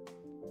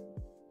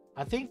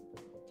 I think.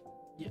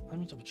 Yeah, let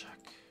me double check.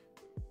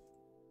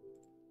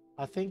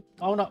 I think.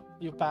 Oh no,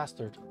 you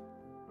bastard.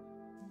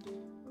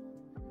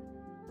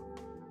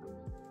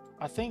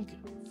 I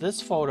think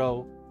this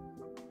photo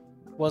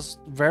was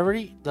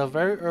the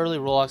very early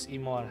Rolex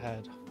emo I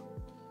had.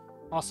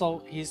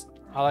 Also,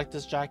 I like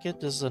this jacket.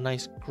 This is a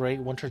nice gray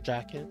winter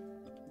jacket.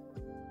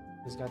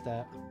 He's got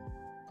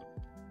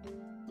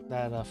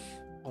that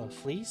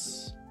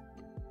fleece.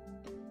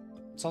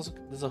 It's also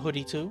there's a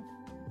hoodie too.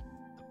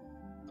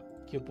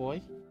 Cute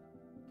boy.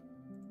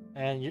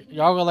 And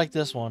y'all gonna like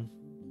this one.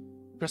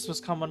 Christmas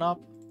coming up.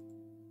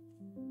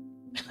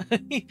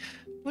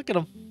 Look at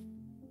him.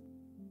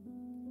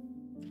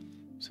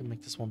 Just gonna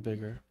make this one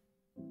bigger.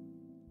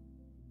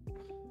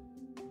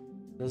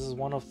 This is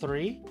one of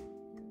 3.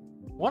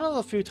 One of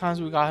the few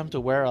times we got him to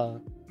wear a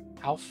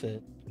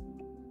outfit.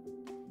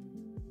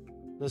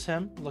 This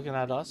him looking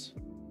at us.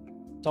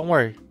 Don't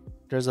worry,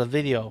 there's a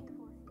video.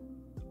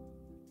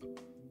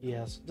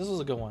 Yes, this was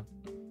a good one.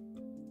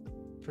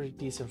 Pretty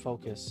decent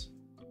focus.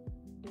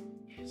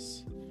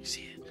 Yes, you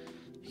see it.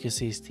 You can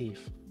see his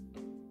teeth.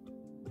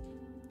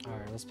 All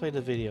right, let's play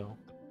the video.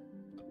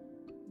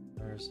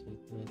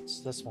 It's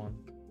this one.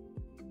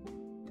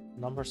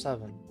 Number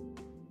 7.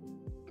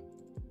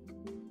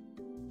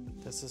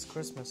 This is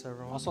Christmas,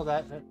 everyone. Also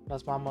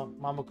that's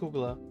Mama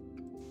Kugla.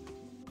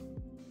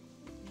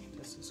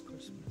 This is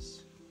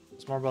Christmas.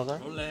 It's my brother.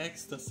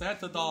 Rolex, the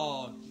Santa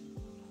dog.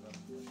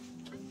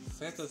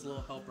 Santa's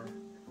little helper.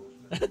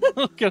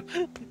 Look at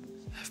him.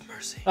 Have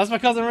mercy. That's my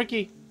cousin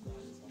Ricky.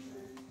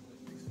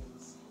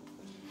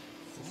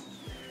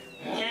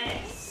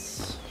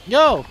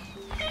 Yo!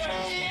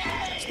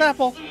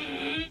 Snapple!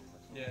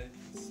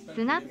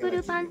 スナップ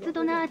ルパンツ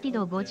ドナーティ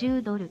ド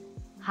$50。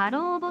ハ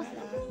ローボス。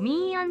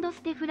Me and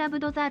Steph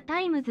loved the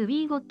times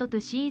we got to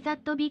see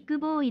that big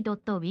boy. We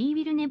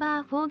will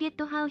never forget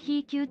how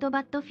he cute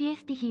but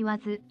fierce he was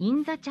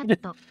in the chat.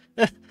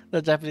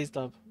 The Japanese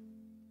dub.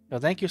 Yo,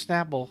 thank you,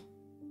 Snapple.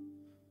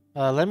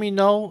 Let me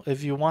know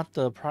if you want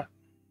the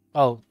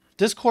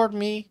Discord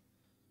me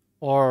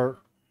or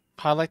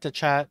highlight the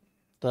chat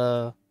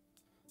the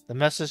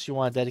message you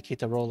want to dedicate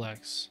to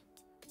Rolex.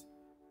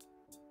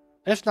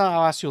 If not,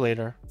 I'll ask you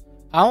later.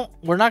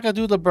 We're not gonna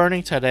do the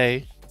burning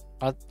today.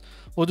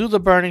 We'll do the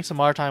burning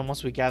some other time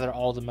once we gather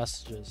all the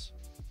messages.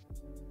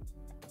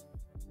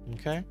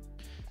 Okay.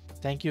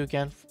 Thank you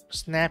again,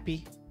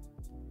 Snappy,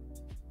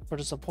 for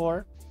the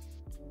support.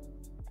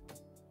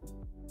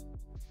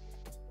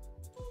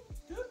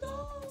 Look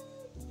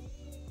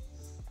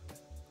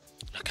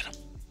at him.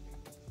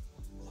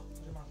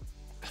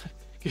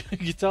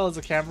 You tell it's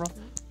a camera.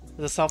 It's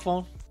a cell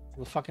phone.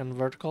 The fucking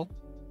vertical.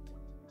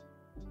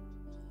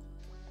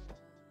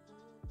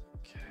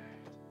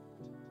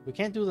 We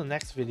can't do the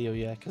next video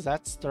yet because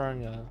that's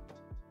during a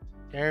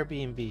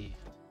Airbnb.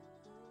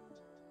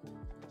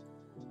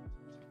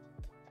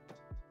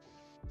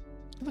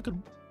 Look at.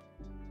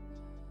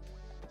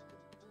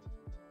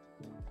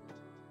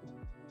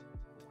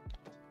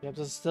 Yep,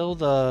 this is still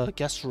the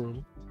guest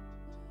room.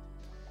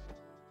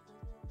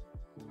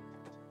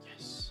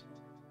 Yes.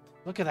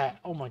 Look at that.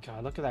 Oh my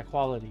god, look at that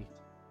quality.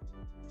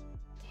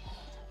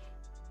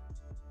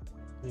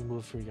 Let me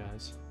move for you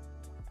guys.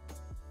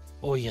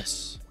 Oh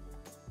yes.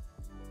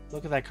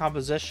 Look at that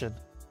composition.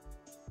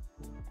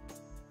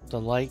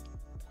 The light,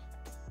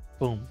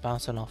 boom,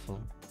 bouncing off of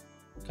him.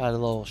 Got a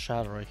little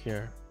shadow right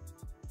here.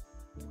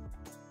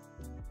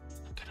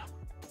 Look at him.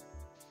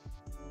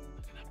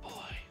 Look at that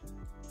boy.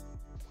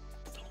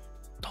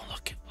 Don't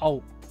look at.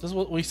 Oh, this is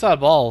what we saw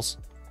balls.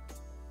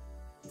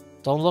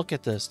 Don't look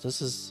at this.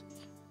 This is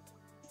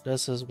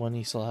when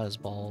he still has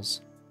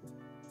balls.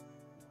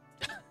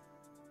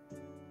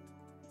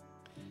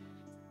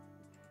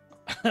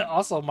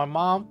 Also, my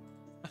mom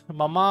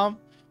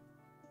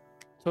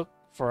took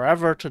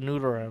forever to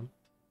neuter him.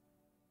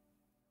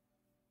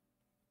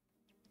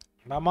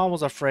 My mom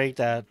was afraid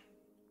that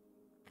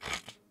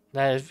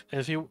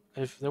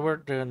if they were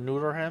to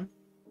neuter him,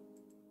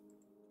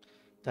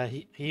 that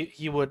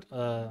he would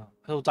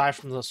he'll die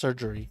from the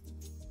surgery.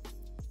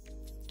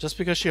 Just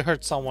because she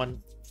heard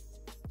something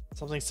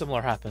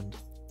similar happened.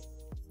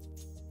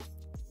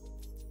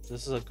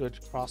 This is a good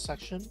cross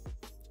section.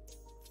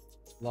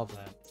 Love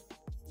that.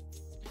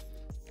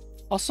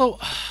 Also,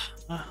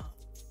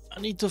 I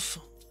need to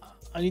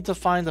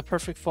find the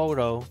perfect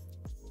photo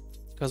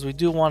because we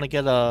do want to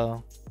get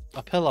a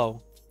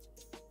pillow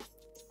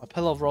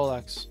of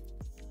Rolex.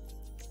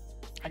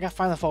 I gotta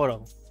find the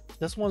photo.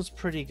 This one's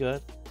pretty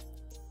good.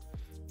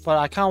 But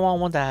I kinda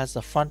want one that has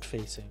the front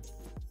facing.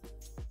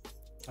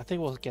 I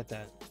think we'll get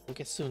that. We'll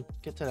get to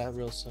that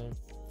real soon.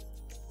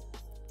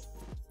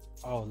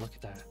 Oh, look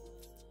at that.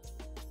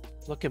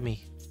 Look at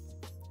me.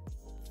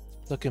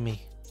 Look at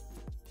me.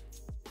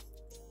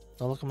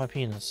 Don't look at my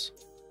penis.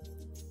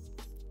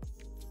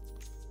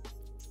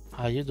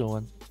 How you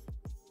doing?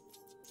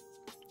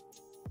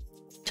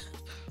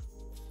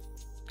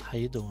 How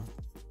you doing?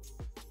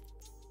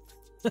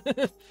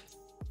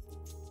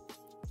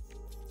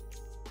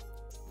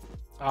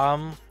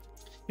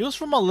 It was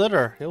from a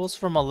litter. It was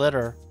from a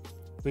litter.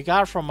 We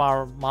got it from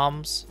our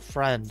mom's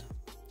friend.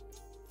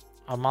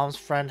 Our mom's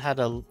friend had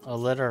a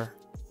litter.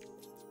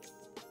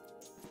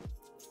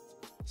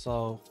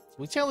 So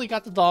we technically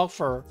got the dog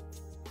for,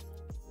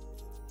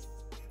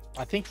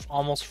 I think,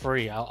 almost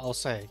free, I'll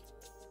say.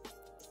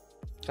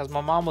 Because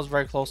my mom was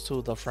very close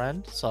to the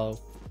friend, so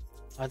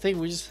I think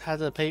we just had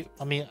to pay.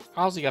 I mean,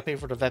 obviously got paid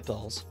for the vet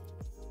bills,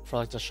 for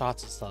like the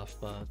shots and stuff,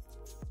 but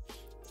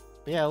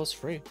yeah, it was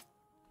free.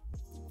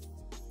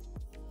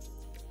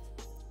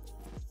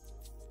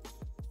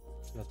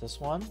 Got this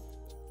one.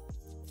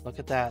 Look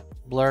at that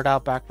blurred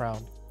out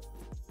background.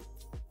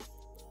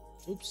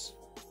 Oops.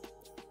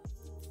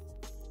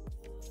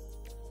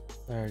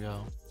 There you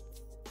go.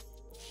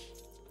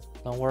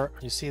 Don't worry.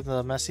 You see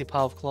the messy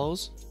pile of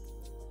clothes?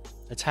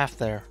 It's half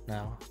there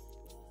now.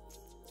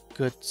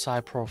 Good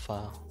side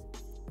profile.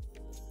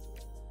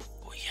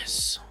 Oh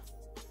yes.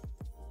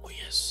 Oh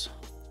yes.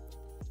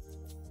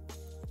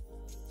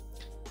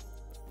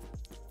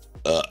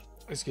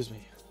 Excuse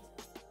me.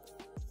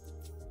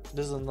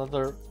 This is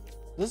another.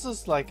 This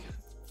is like.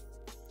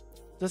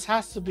 This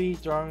has to be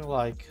during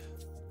like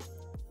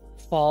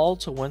fall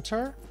to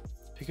winter,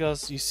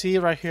 because you see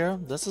right here.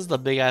 This is the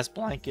big ass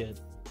blanket.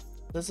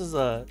 This is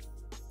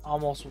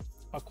almost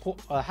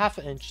a half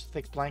an inch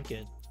thick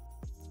blanket.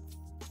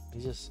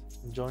 He's just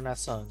enjoying that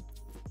sun.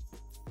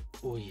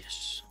 Oh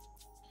yes.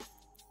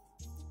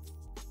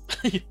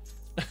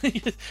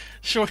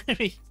 Sure.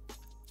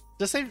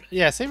 Just save.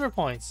 Yeah, save your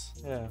points.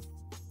 Yeah.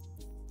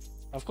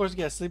 Of course, you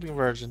get a sleeping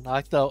version. I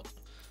like to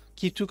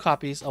keep 2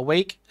 copies: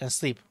 awake and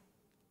sleep.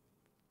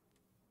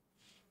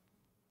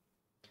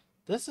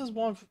 This was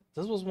one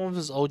of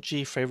his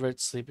OG favorite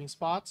sleeping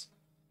spots.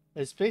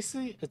 It's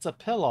basically, it's a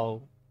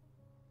pillow,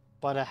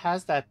 but it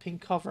has that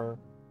pink cover,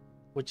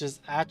 which is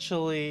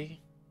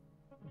actually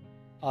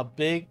a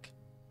big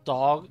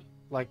dog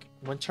like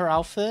winter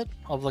outfit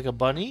of like a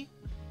bunny,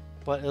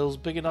 but it was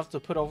big enough to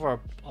put over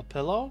a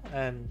pillow,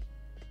 and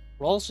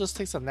Rolls just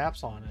takes some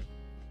naps on it.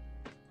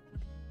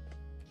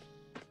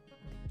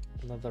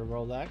 Another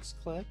Rolex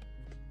clip.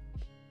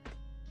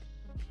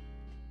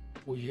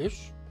 Oh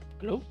yes.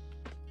 Hello.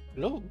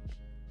 Hello.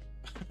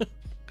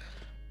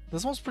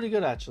 This one's pretty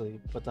good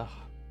actually, but I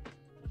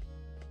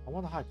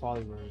want a high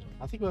quality version.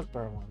 I think we have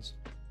better ones,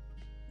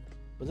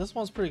 but this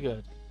one's pretty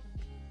good.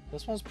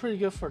 This one's pretty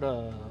good for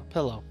the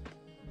pillow,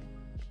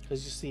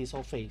 because you see his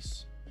whole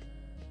face.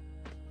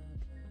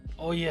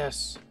 Oh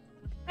yes.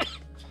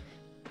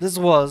 This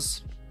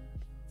was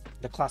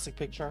the classic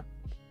picture.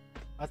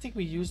 I think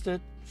we used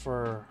it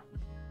for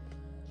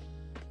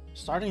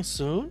starting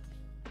soon,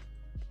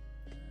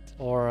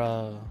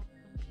 or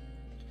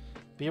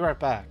be right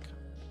back.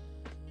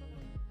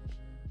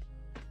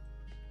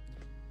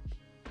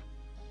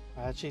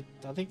 Actually,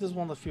 I think this is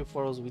one of the few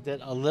photos we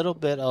did a little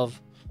bit of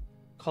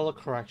color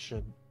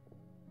correction.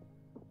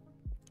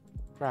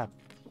 Crap.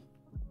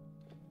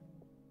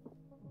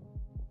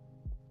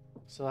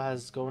 So it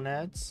has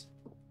gonads.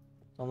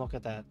 Don't look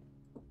at that.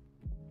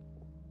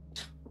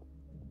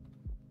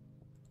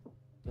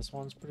 This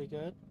one's pretty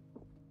good.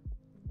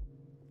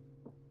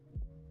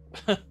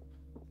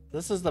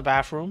 This is the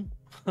bathroom.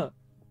 I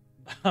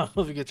don't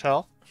know if you can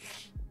tell.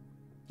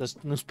 This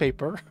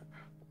newspaper.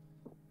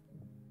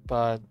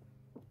 But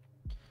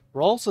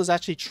Rolls is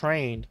actually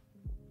trained.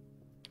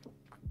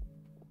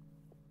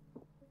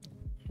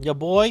 Your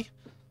boy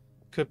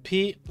could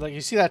pee. Like,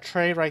 you see that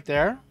tray right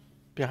there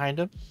behind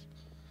him?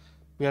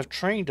 We have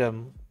trained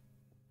him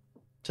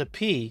to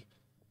pee.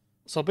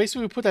 So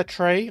basically we put that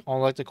tray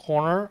on like the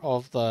corner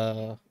of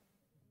the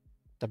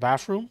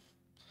bathroom.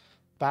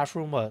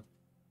 Bathroom what?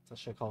 What's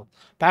that shit called?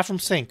 Bathroom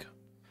sink.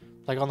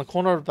 Like on the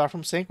corner of the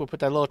bathroom sink, we put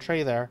that little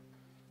tray there.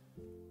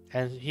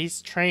 And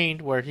he's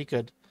trained where he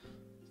could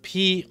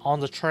pee on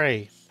the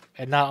tray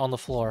and not on the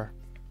floor.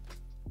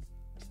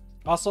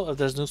 Also, if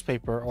there's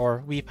newspaper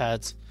or wee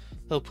pads,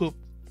 he'll poop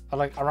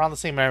like around the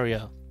same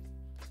area.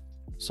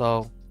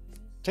 So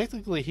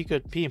technically he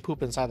could pee and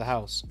poop inside the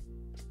house.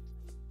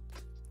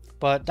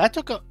 But that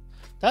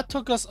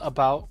took us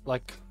about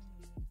like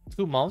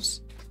 2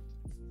 months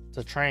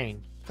to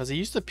train, because he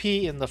used to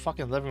pee in the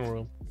fucking living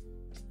room.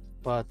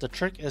 But the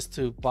trick is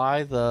to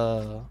buy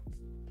the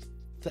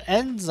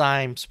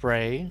enzyme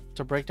spray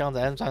to break down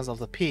the enzymes of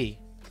the pee,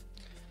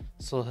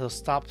 so he'll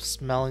stop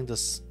smelling the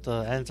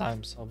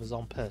enzymes of his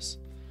own piss.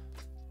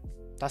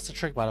 That's the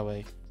trick, by the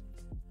way.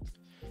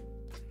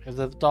 If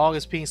the dog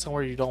is peeing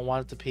somewhere you don't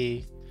want it to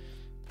pee,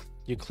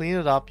 you clean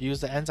it up,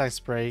 use the enzyme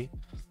spray,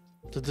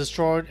 to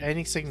destroy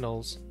any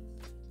signals.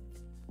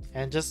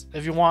 And just,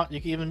 if you want,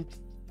 you can even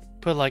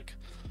put like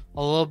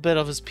a little bit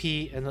of his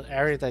pee in the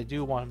area that I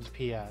do want him to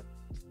pee at.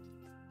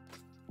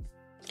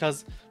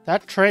 Because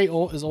that tray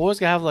is always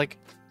gonna have like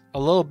a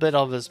little bit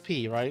of his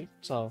pee, right?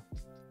 So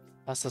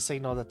that's the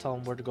signal that tell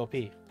him where to go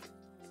pee.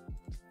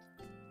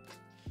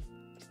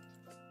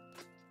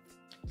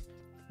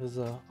 There's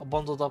a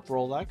bundled up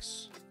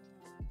Rolex.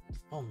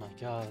 Oh my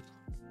god.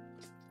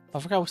 I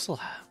forgot we still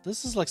have.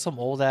 This is like some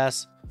old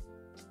ass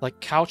like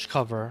couch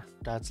cover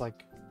that's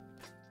like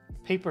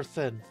paper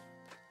thin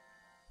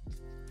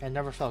and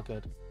never felt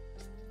good.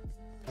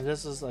 And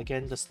this is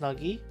again the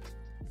Snuggie.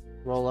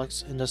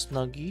 Rolex in the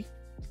Snuggie.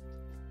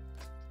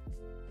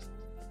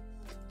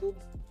 Boop.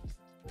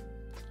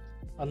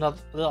 Another,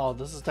 oh,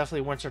 this is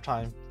definitely winter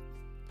time.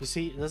 You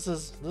see, this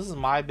is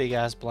my big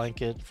ass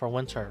blanket for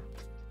winter.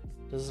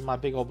 This is my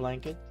big old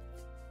blanket.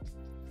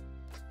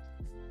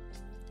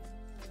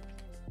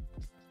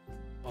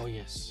 Oh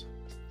yes.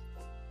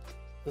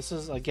 This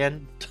is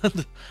again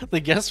the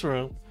guest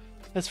room.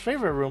 His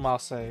favorite room, I'll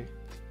say.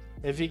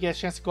 If you get a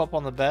chance to go up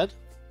on the bed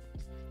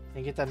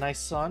and get that nice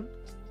sun,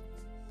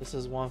 this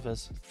is one of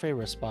his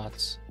favorite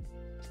spots.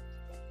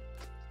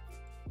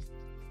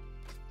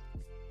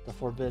 The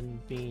forbidden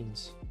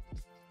beans.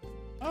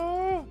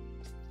 Oh!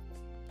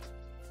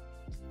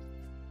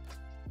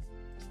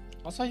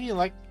 Also, he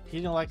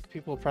didn't like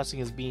people pressing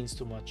his beans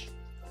too much.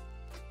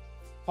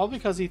 Probably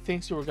because he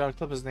thinks you were gonna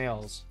clip his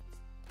nails.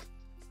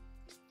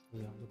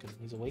 Yeah, look at him.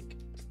 He's awake.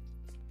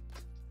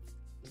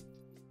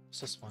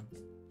 What's this one?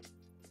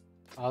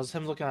 Oh, it's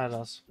him looking at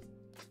us.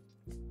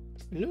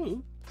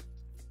 Hello?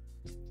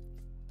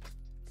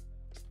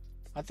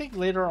 I think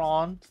later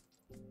on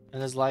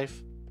in his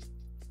life,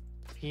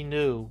 he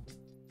knew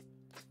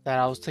that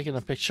I was taking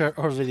a picture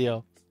or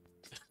video.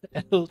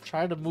 And he'll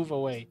try to move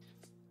away.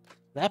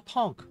 That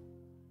punk.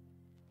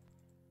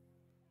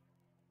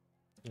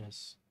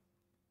 Yes.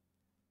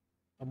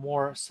 A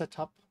more set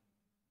up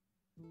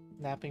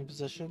napping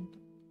position.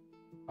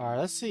 Alright,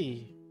 let's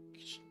see.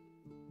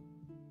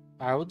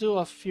 Alright, we'll do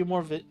a few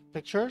more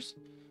pictures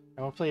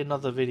and we'll play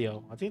another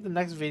video. I think the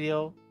next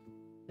video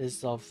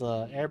is of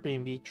the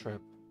Airbnb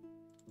trip.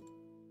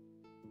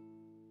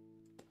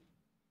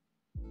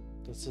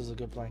 This is a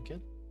good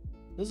blanket.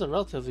 This is a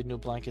relatively new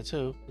blanket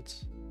too.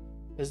 It's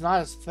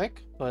not as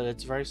thick, but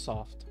it's very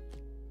soft.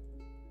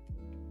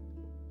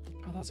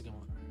 Oh, that's a good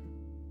one.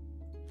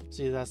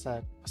 See, that's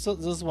that. So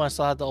this is when I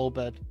still had the old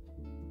bed,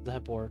 the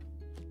headboard.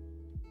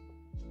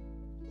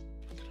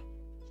 Look at him.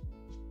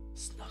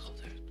 Snuggle,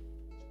 dude.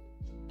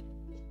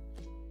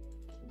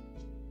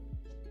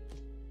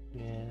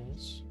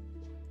 Yes.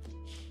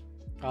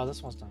 Oh,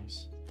 this one's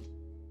nice.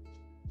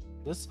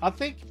 This, I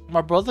think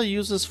my brother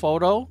used this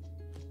photo.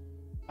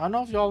 I don't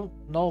know if y'all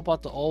know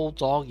about the old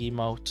dog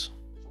emote.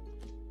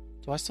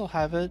 Do I still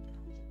have it?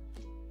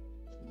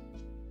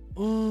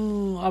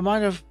 Ooh, I might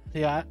have.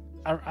 Yeah,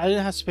 I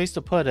didn't have space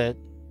to put it.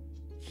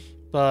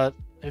 But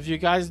if you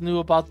guys knew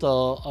about the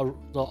OG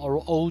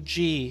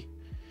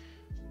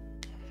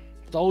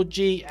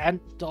and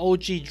the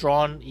OG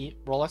drawn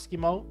Rolex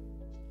emote,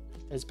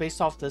 it's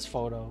based off this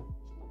photo.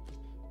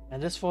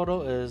 And this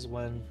photo is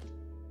when,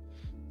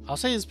 I'll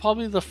say it's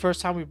probably the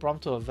first time we brought him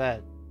to a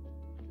vet.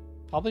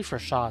 Probably for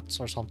shots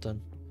or something.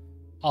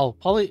 Oh,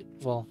 probably,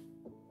 well,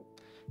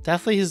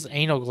 definitely his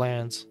anal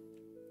glands.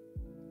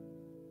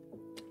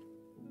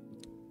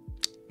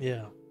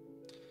 Yeah.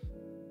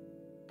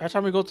 Every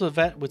time we go to the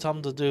vet, we tell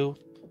him to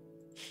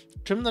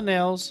trim the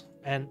nails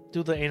and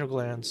do the anal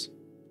glands.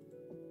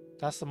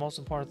 That's the most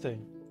important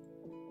thing.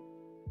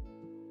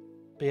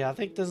 But yeah, I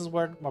think this is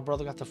where my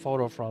brother got the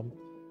photo from.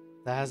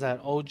 That has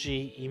that OG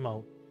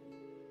emote.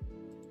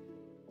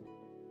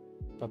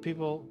 But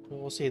people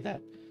will see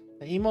that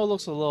the emo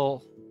looks a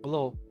little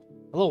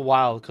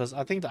wild because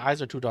I think the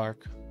eyes are too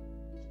dark.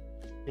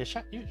 Yeah,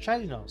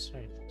 shiny nose,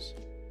 shiny nose.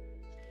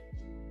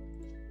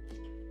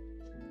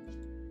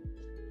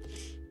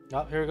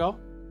 Oh, here we go.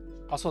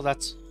 Also,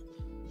 that's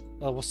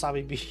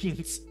wasabi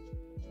beans.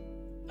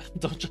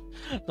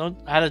 don't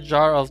add a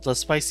jar of the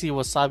spicy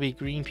wasabi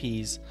green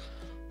peas.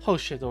 Oh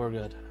shit, they were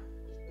good.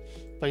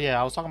 But yeah,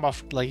 I was talking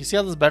about, like, you see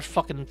how this bed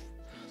fucking,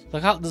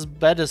 look how this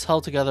bed is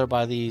held together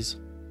by these.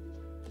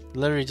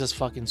 Literally just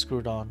fucking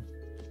screwed on.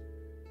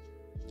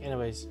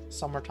 Anyways,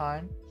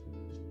 summertime.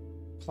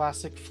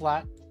 Classic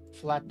flat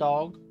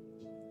dog.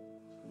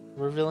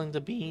 Revealing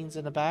the beans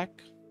in the back.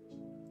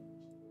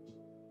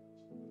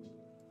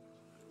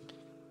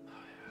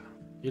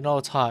 You know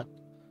it's hot.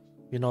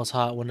 You know it's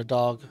hot when the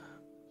dog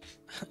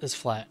is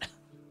flat.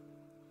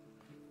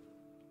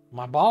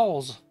 My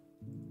balls.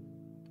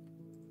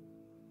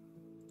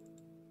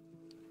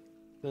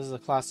 This is a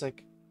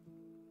classic.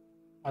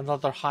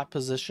 Another hot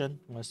position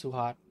when it's too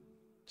hot.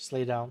 Just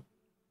lay down.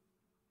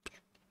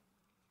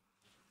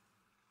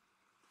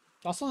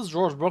 Also, this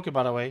drawer is broken,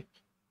 by the way.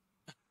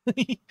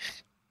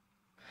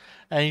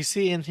 And you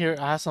see in here,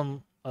 I have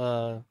some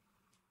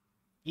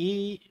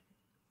E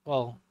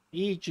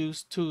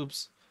juice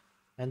tubes,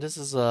 and this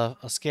is a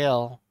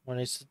scale when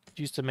I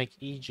used to make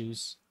E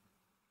juice.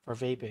 for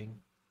vaping.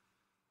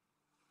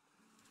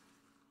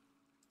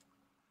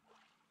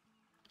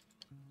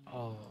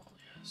 Oh,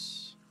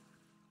 yes.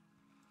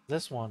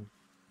 This one.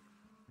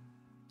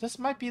 This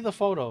might be the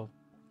photo.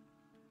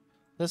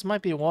 This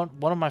might be one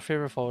of my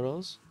favorite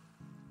photos.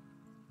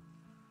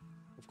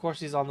 Of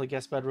course, he's on the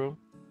guest bedroom.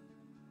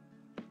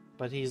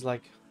 But he's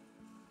like...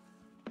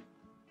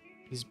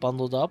 He's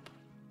bundled up.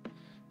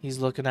 He's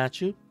looking at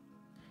you.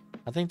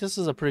 I think this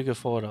is a pretty good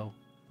photo.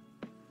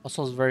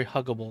 Also, it's very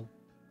huggable.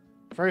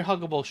 Very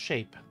huggable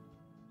shape.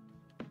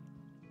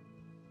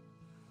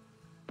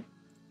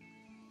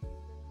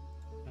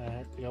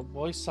 Your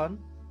boy's son.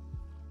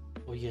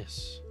 Oh,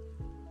 yes.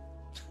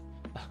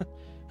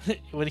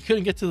 When he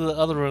couldn't get to the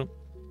other room,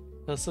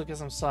 let's look at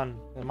some sun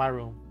in my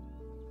room.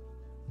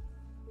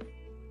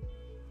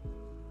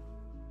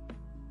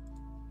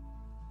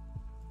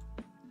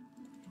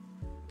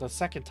 The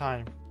second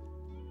time.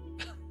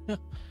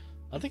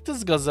 I think this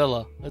is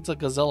Godzilla. It's a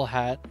Godzilla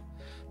hat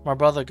my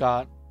brother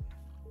got.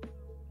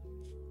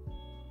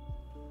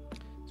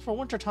 It's for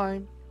winter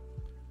time.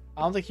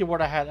 I don't think he wore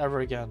that hat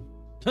ever again.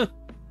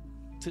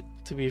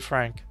 To be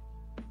frank.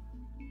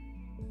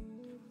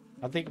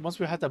 I think once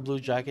we had that blue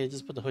jacket,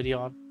 just put the hoodie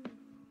on.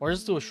 Or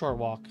just do a short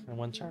walk in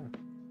winter.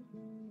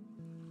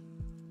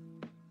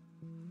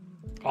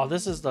 Oh,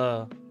 this is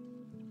the...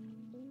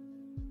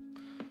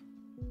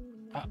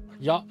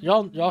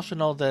 Y'all should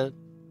know that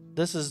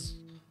this is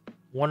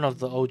one of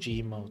the OG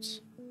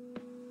emotes.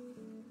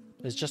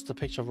 It's just a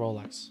picture of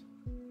Rolex.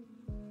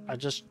 I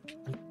just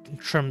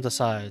trimmed the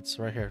sides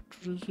right here.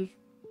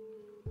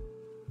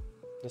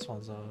 This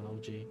one's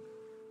OG.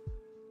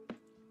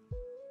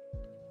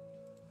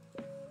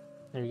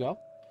 There you go.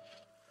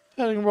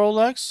 Petting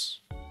Rolex.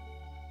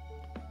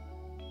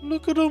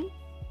 Look at him.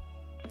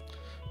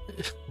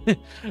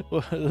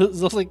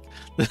 This looks like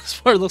this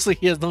part looks like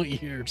he has no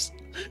ears.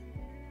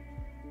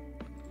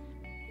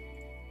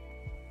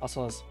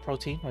 Also has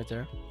protein right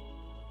there.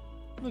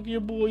 Look at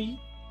your boy.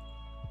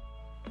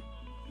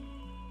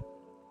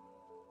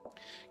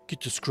 Get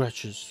the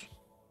scratches.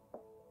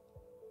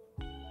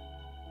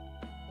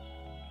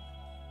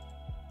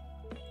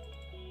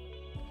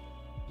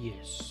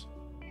 Yes.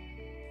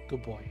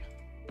 Good boy.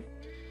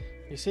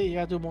 You see, you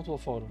gotta do multiple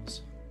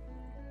photos.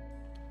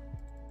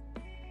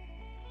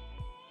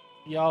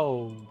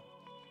 Yo.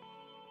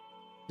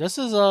 This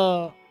is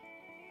a...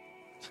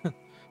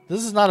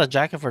 This is not a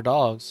jacket for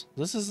dogs.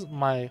 This is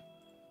my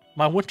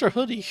winter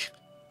hoodie.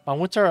 My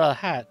winter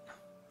hat.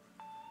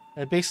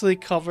 It basically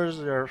covers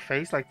your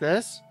face like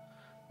this.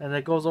 And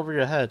it goes over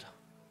your head.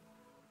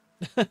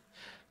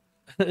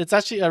 It's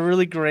actually a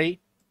really great...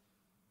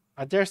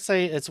 I dare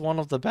say it's one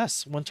of the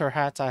best winter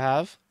hats I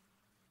have.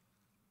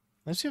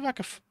 Let's see if I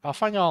can... I'll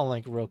find y'all a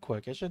link real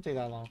quick. It shouldn't take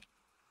that long.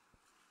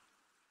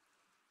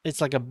 It's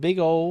like a big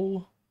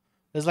old...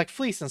 There's like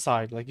fleece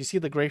inside. Like you see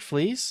the gray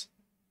fleece?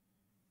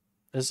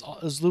 It's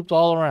looped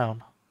all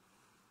around.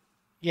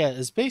 Yeah,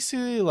 it's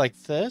basically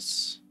like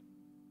this.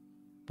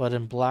 But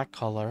in black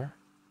color.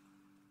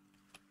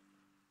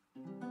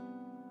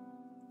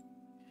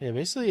 Yeah,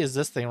 basically is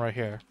this thing right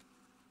here.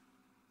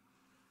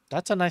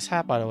 That's a nice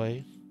hat, by the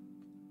way.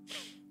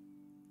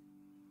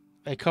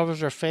 It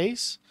covers your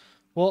face.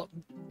 Well,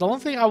 the only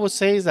thing I would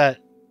say is that...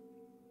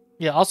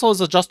 Yeah, also it's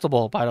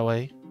adjustable, by the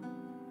way.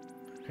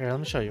 Here, let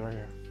me show you right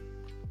here.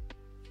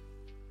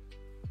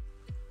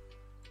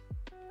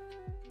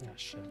 Ah,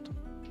 shit.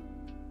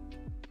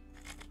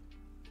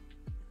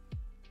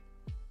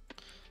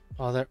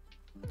 Oh, there...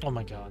 Oh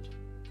my god.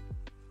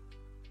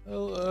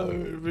 Oh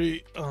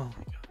my god.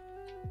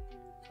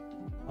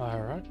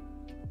 Alright.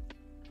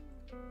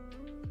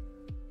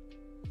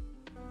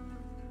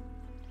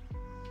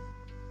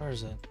 Where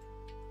is it?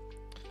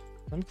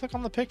 Let me click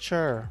on the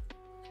picture.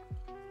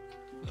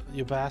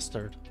 You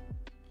bastard.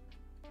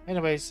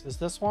 Anyways, is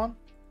this one?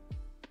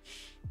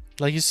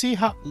 Like, you see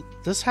how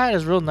this hat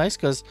is real nice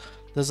because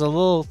there's a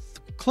little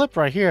clip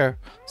right here,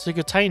 so you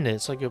could tighten it,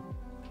 so you could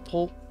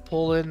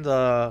pull in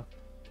that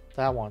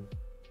one.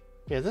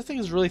 Yeah, this thing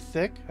is really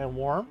thick and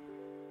warm.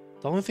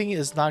 The only thing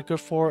it's not good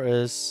for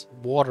is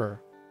water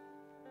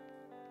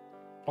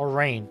or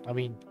rain. I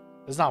mean,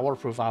 it's not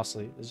waterproof,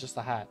 obviously. It's just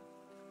a hat,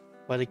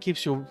 but it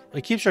keeps your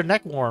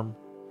neck warm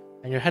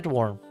and your head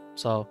warm,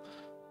 so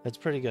it's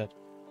pretty good.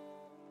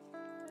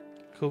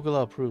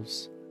 Kugula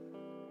approves.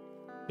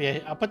 Yeah,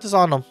 I put this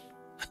on him.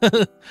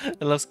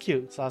 It looks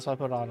cute, so that's why I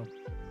put it on him.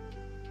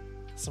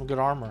 Some good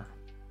armor.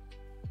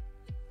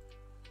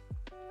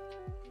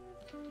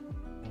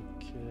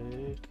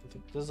 Okay, I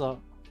think this is a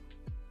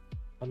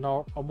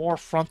more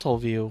frontal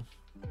view.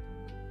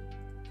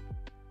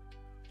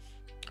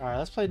 Alright,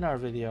 let's play another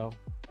video.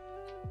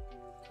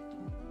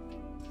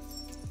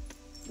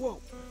 Whoa.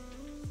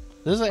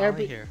 This is an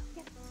Airbnb. Here.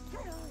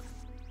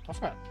 I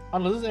forgot. Oh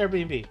no, this is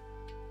Airbnb.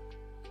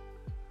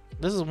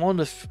 This is one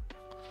of the,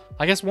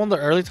 I guess one of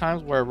the early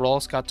times where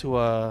Rolex got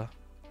to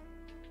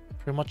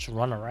pretty much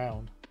run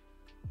around.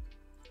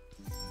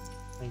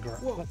 And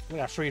we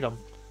got freedom.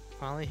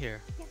 Finally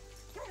here.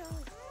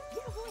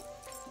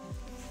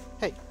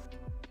 Hey.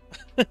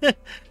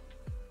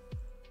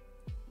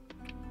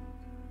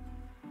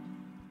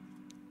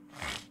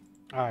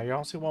 Alright,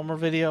 y'all see one more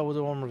video? We'll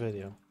do one more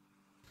video.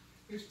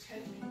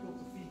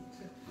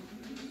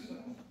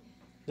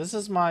 This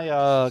is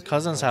my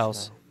cousin's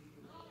house.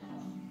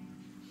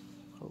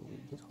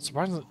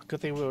 Surprisingly, good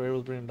thing we were able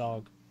to bring a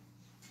dog.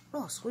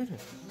 Oh, Sweden.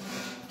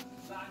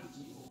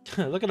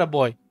 Look at that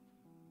boy.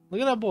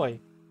 Look at that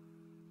boy.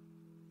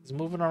 He's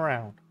moving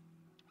around.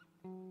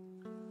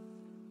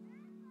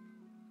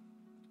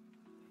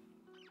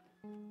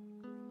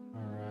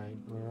 Alright,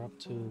 we're up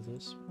to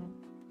this one.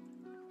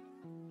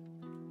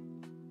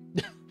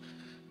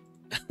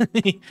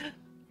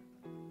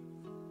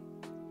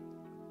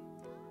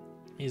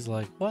 He's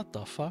like, what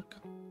the fuck?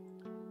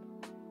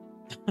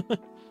 What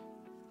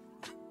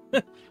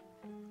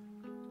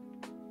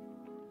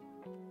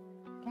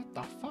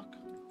the fuck?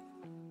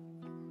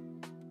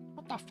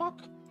 What the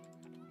fuck?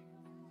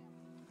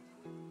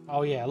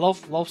 Oh yeah,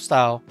 loaf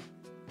style.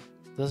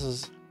 This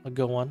is a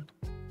good one.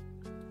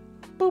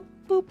 Boop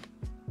boop.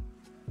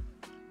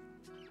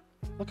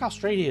 Look how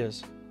straight he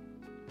is.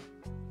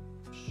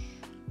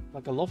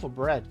 Like a loaf of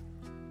bread.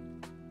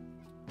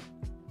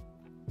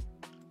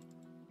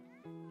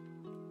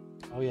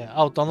 Oh yeah.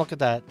 Oh, don't look at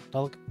that.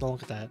 Don't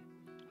look at that.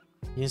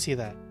 You didn't see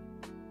that.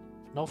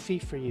 No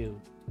feet for you.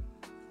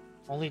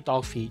 Only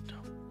dog feet.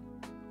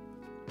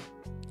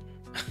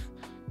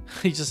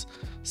 He's just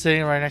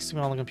sitting right next to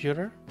me on the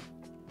computer.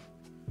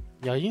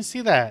 Yo, you didn't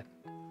see that.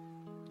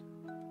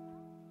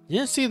 You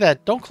didn't see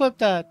that. Don't clip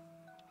that.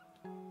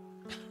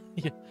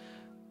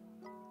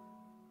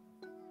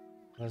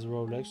 As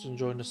Rolex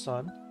enjoying the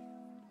sun.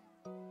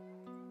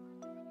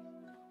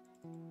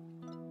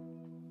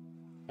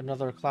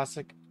 Another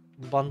classic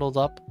bundled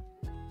up.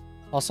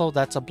 Also,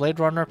 that's a Blade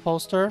Runner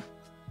poster.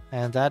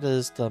 And that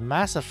is the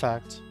Mass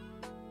Effect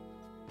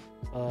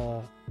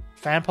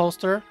fan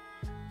poster.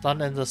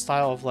 Done in the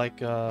style of like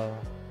the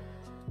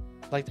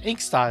ink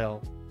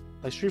style.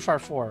 Like Street Fighter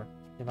 4,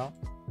 you know?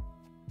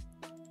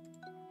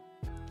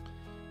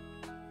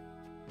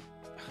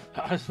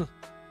 This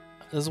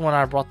is when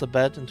I brought the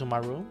bed into my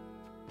room.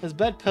 His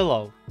bed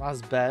pillow. Not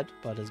his bed,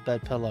 but his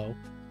bed pillow.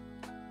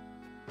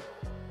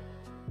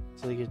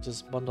 So you could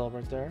just bundle up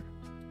right there.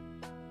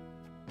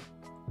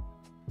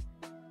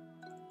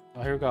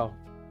 Oh, here we go.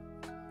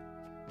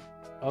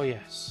 Oh,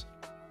 yes.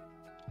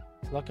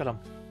 Look at him.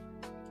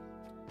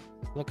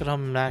 Look at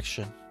him in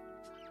action.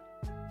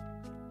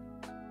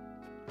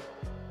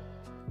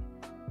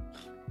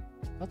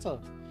 That's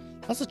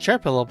a chair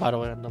pillow, by the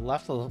way, on the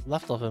left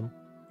of him.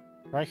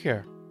 Right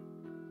here.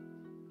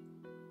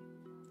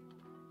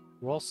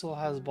 Roll still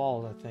has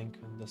balls, I think,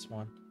 in this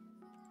one.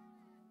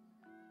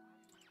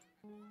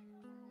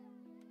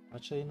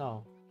 Actually,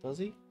 no. Does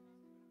he?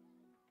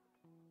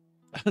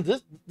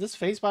 this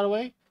face, by the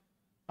way,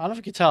 I don't know if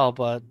you can tell,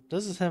 but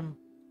this is him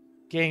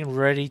getting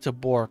ready to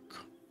bork.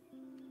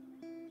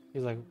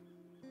 He's like...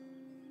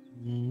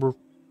 Brr.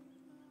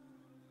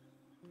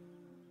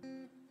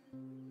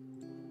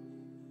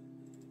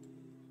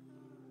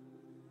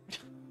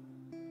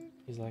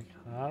 He's like,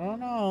 I don't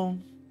know.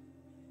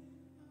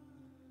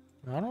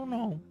 I don't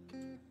know.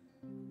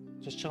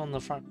 Just chilling in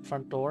the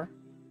front door.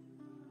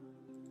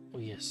 Oh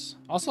yes.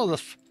 Also,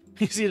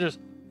 you see there's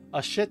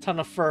a shit ton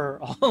of fur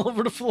all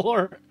over the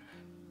floor.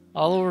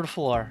 All over the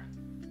floor.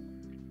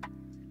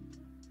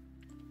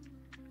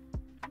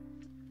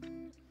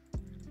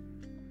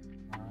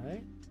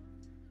 Alright.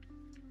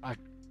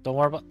 Don't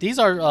worry about these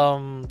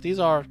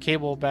are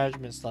cable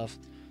management stuff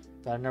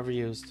that I never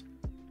used.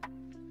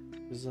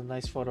 This is a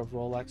nice photo of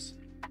Rolex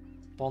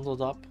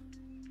bundled up.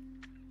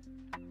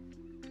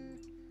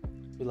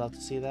 We love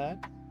to see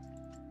that.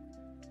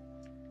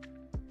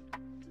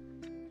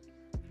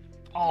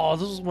 Oh,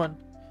 this is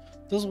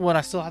when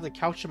I still had the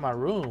couch in my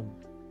room.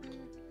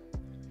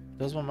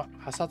 This is when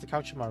I still had the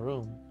couch in my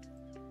room.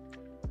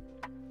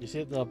 You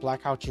see the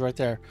black couch is right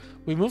there.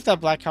 We moved that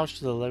black couch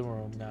to the living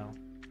room now.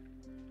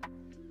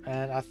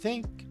 And I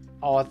think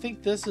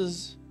this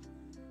is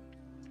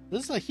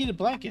a heated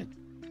blanket.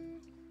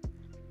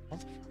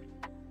 What the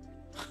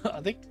fuck?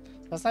 I think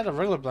that's not a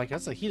regular blanket,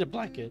 that's a heated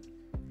blanket.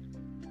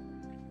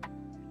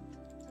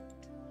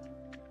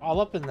 All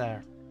up in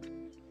there.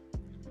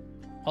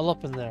 All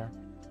up in there.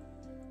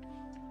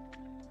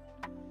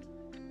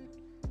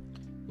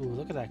 Ooh,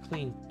 look at that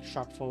clean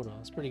shot photo.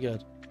 That's pretty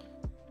good.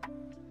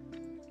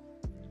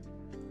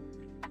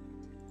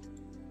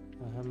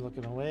 And him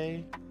looking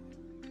away.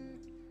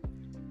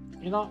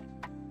 You know,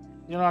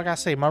 I gotta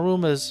say, my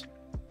room is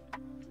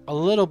a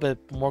little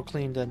bit more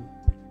clean than,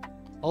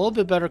 a little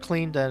bit better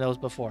clean than it was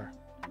before.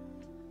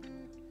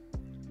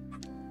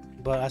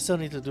 But I still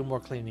need to do more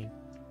cleaning.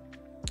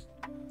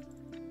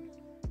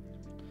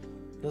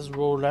 This is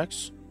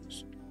Rolex,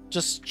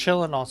 just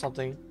chilling on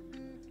something.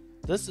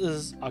 This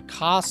is a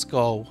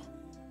Costco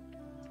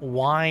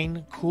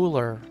wine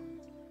cooler.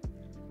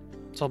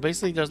 So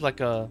basically there's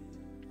like a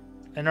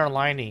inner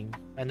lining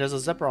and there's a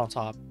zipper on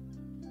top.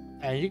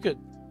 And you could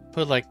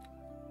put like,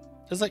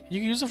 it's like, you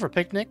can use it for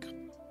picnic,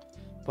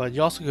 but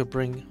you also could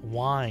bring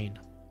wine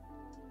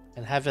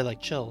and have it like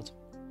chilled.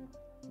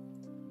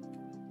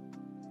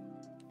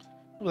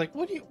 I'm like,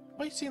 what are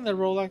you seeing there,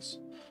 Rolex?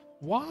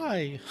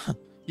 Why?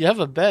 You have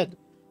a bed.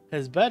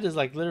 His bed is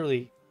like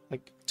literally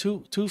like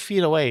two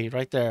feet away,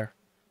 right there,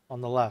 on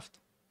the left,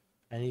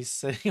 and he's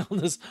sitting on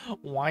this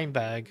wine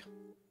bag.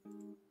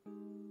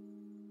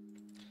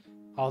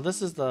 Oh,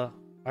 this is the.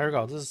 Here we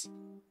go. This is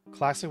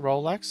classic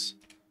Rolex,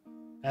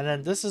 and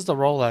then this is the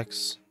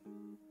Rolex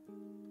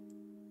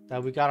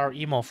that we got our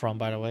emo from,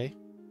 by the way.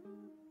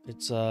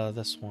 It's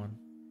this one.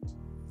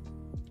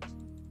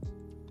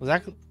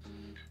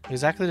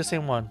 Exactly the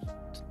same one.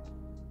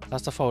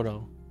 That's the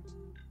photo.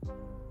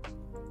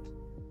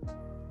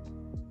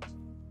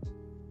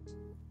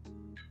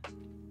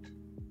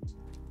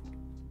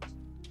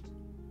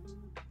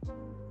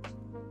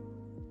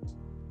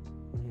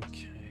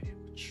 Okay,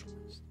 which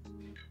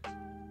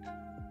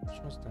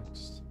one's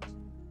next?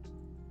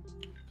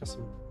 Got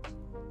some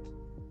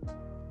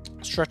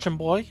stretching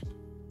boy,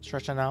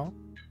 stretching out,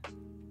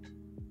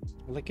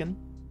 licking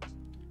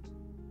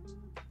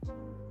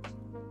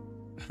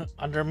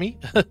under me.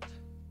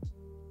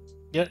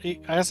 Yeah, I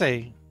gotta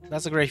say,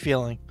 that's a great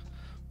feeling.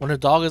 When a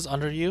dog is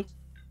under you,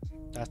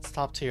 that's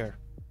top tier.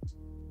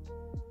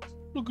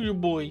 Look at your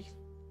boy.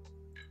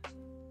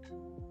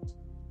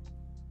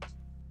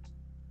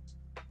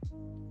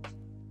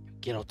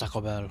 Quiero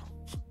Taco Bell.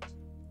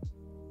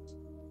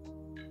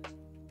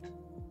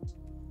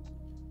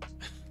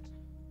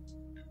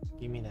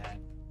 Give me that.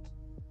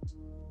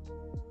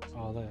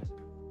 Oh,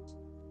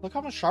 look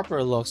how much sharper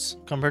it looks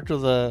compared to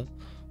the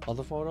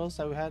other photos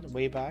that we had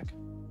way back.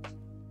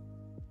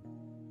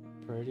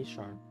 Pretty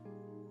sharp.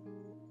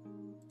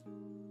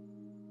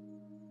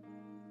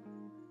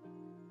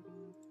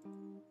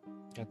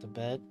 Got the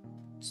bed,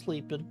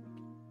 sleeping.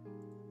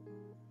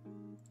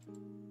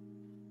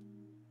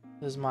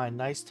 This is my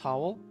nice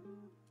towel,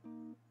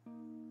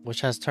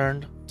 which has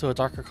turned to a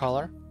darker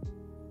color.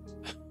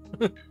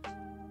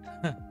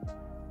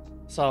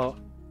 So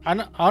I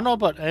don't know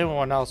about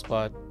anyone else,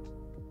 but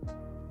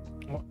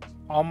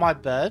on my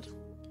bed,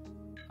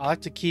 I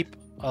like to keep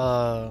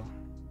a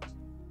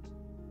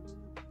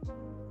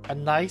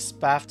nice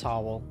bath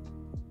towel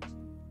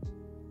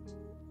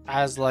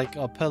as like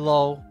a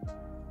pillow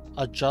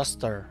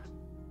adjuster.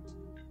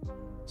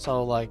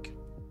 So like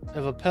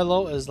if a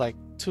pillow is like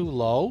too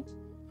low,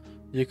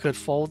 you could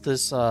fold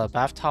this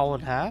bath towel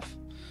in half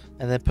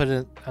and then put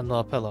it on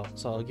the pillow,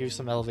 so it'll give you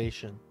some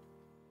elevation.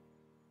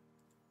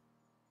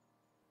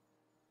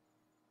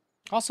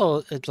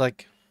 Also, it's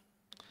like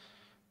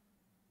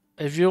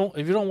if you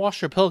don't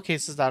wash your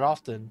pillowcases that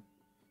often,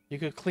 you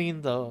could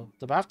clean the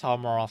bath towel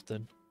more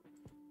often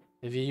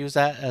if you use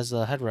that as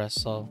a headrest,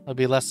 so there'll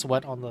be less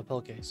sweat on the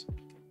pillowcase.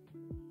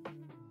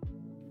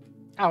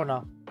 I don't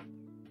know,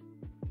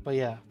 but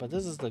yeah, but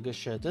this is the good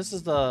shit. This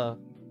is the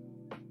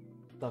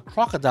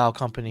Crocodile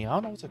Company. I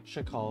don't know what's that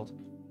shit called.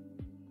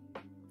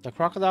 The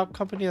Crocodile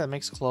Company that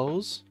makes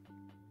clothes.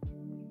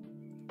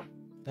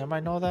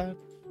 Anybody know that?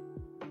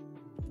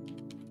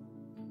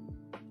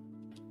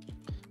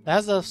 It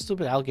has a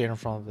stupid alligator in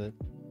front of it.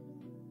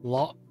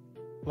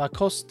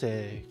 Lacoste.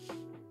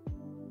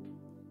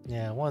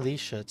 Yeah, one of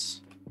these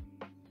shits.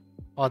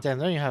 Oh damn,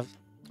 there you have.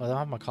 Oh, they don't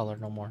have my color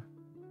no more.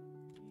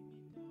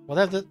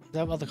 Well, they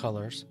have other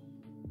colors.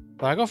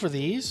 But I go for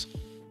these.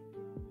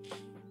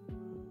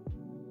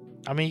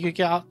 I mean, you could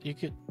get out. You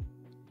could.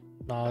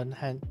 No, in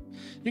hand.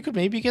 You could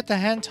maybe get the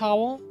hand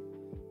towel.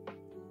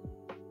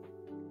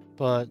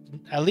 But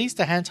at least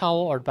the hand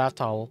towel or bath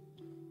towel.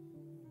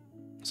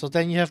 So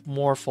then you have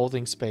more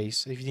folding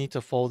space if you need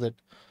to fold it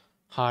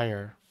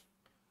higher.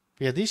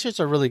 But yeah, these shirts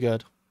are really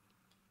good.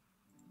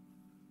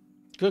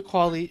 Good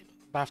quality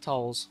bath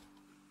towels.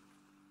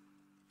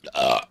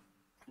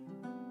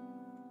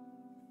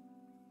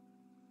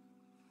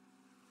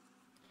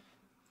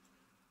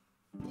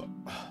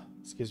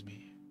 Excuse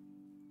me.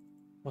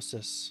 What's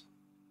this?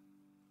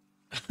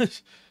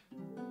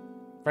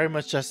 Very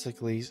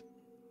majestically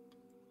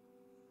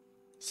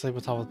sleep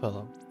on top of the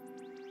pillow.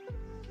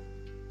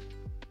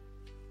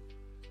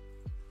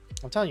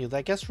 I'm telling you,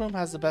 that guest room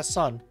has the best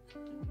sun.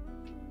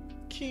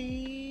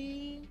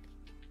 King.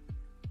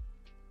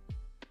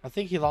 I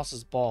think he lost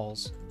his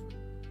balls.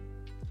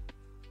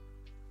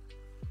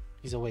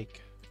 He's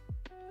awake.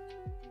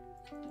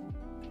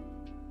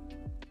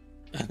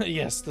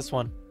 Yes, this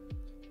one.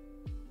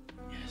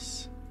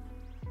 Yes.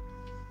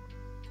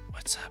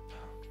 What's up?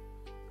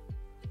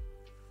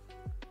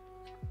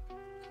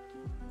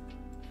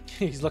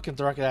 He's looking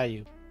directly at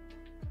you.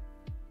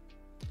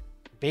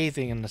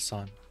 Bathing in the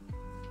sun.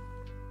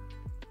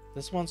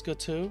 This one's good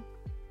too.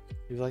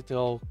 You like the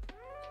old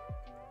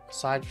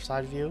side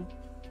view?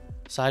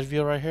 Side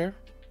view right here?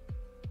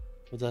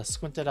 With the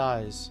squinted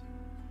eyes.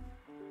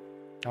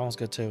 That one's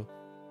good too.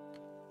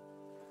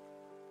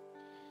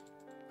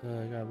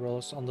 I got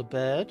Rolex on the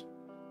bed.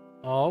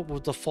 Oh,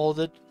 with the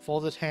folded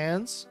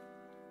hands.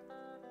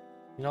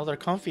 You know, they're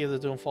comfy if they're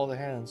doing folded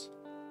hands.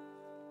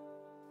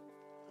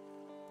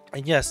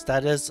 And yes,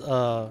 that is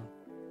a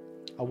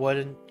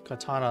wooden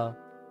katana.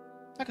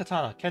 Not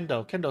katana,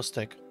 kendo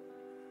stick.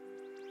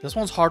 This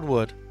one's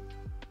hardwood.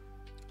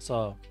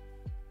 So –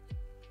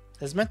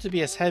 it's meant to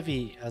be as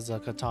heavy as a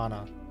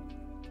katana.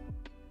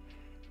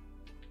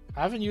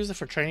 I haven't used it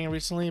for training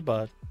recently,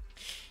 but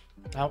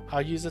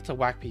I'll use it to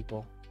whack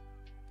people.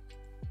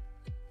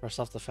 For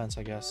self-defense,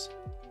 I guess.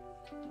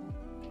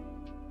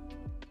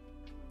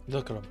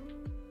 Look at him.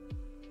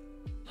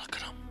 Look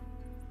at him.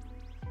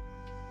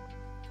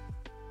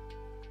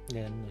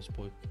 Yeah, nice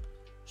boy.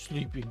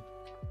 Sleeping.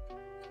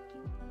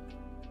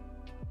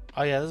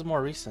 Oh yeah, this is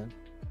more recent.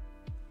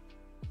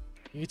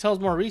 You can tell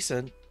it's more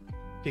recent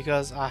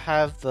because I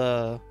have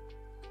the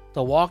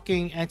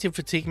walking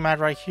anti-fatigue mat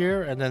right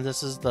here, and then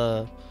this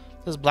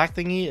black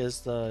thingy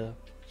is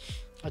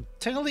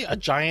technically a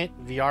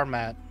giant VR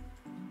mat.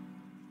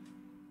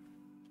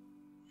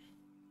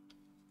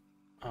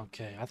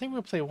 Okay, I think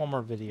we'll play one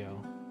more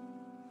video.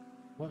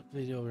 What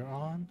video we're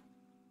on?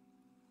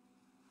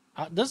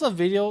 There's a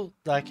video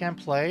that I can't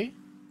play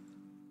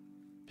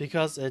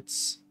because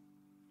it's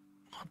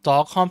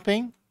dog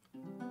humping,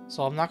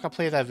 so I'm not gonna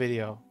play that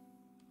video.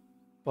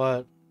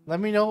 But let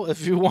me know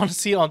if you want to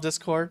see it on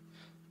Discord.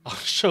 I'll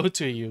show it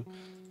to you.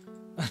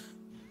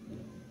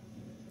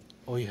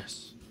 Oh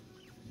yes.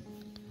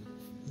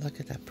 Look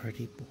at that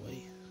pretty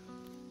boy.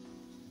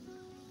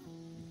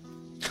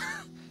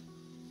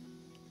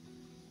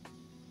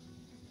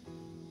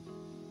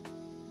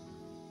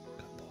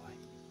 Good boy.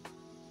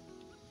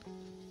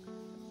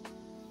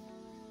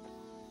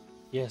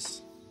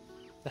 Yes.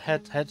 The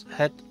head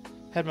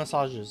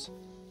massages.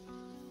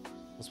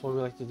 That's what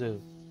we like to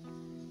do.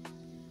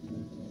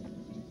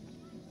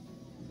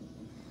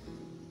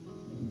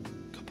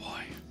 Good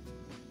boy.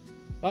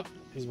 Oh,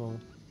 he's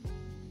moving.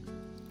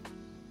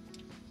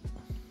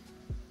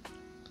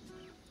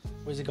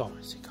 Where's he going?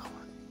 Where's he going?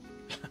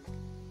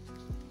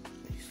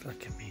 He's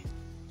licking me.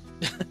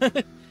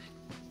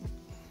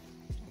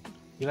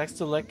 He likes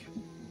to lick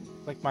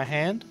my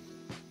hand.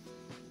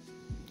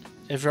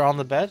 If you're on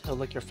the bed, he'll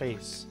lick your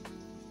face.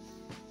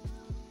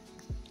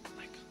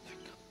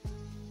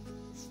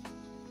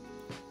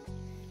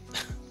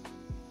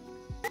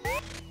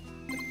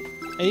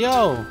 Hey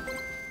yo!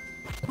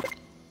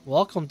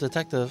 Welcome,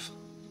 detective.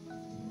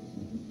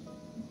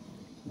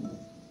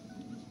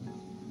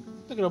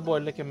 Look at the boy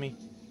licking me.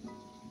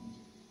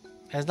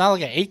 And it's not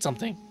like I ate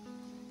something.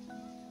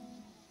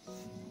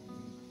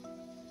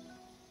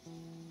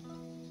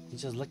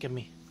 He's just licking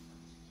me.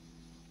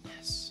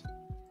 Yes.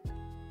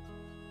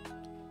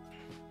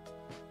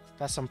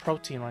 That's some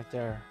protein right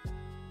there.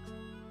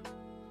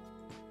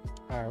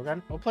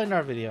 Alright, we'll play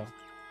another video.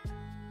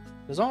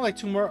 There's only like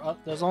two more.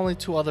 There's only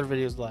 2 other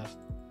videos left.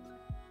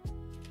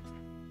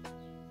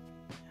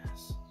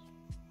 Yes.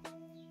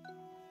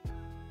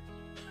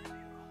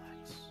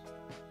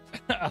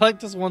 I like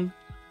this one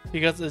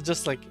because it's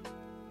just like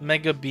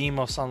mega beam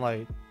of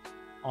sunlight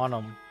on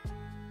him.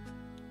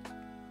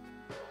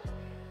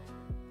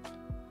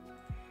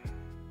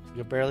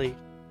 You're barely.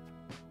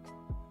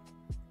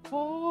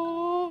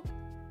 Oh.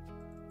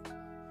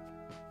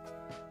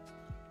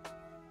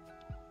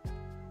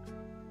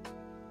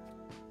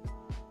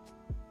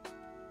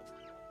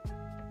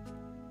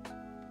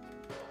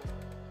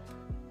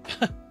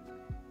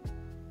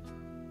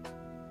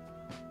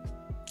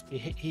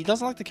 He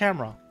doesn't like the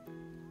camera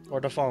or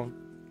the phone.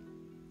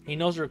 He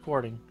knows the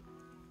recording.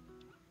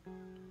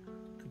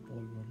 Good boy,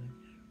 running.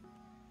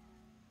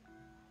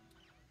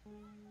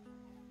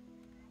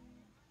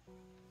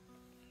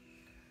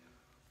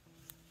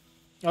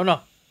 Oh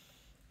no!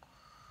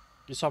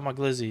 You saw my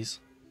glizzies.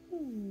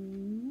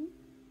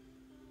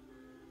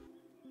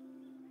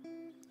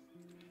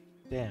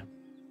 Damn.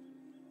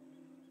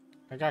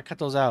 I gotta cut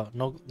those out.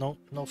 No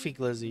feet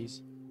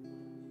glizzies.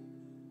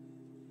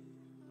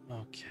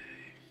 Okay.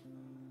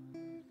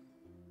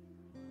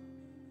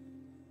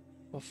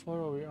 What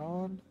photo are we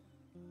on?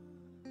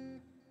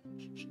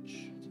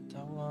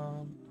 That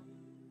one.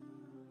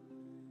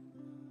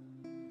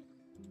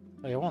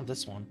 Oh, yeah, I want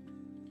this one.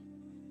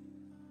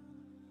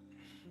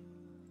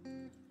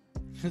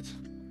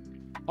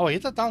 Oh, you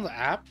have to download the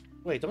app?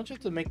 Wait, don't you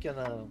have to make I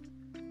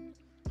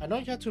know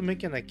you have to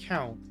make an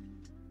account.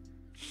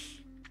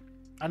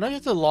 I know you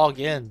have to log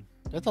in.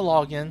 You have to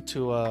log in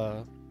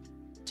to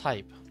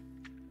type.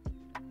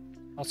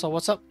 Also,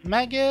 what's up,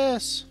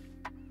 Magus?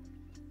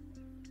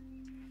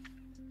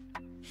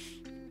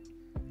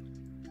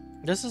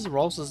 This is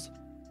Rose's.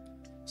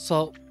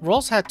 So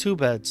Rose had 2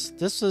 beds.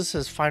 This is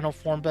his final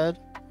form bed.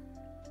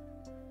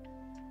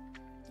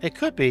 It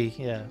could be,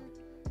 yeah.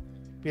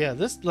 Yeah,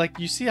 this, like,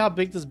 you see how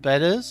big this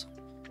bed is?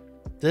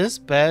 This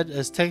bed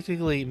is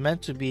technically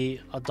meant to be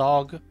a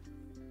dog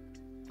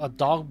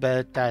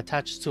bed that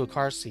attaches to a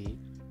car seat.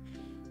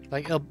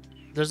 Like,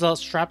 there's a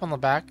strap on the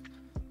back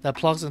that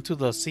plugs into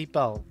the seat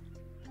belt.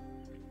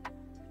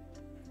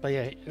 But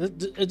yeah,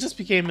 it just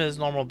became his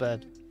normal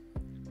bed.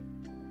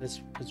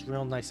 It's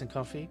real nice and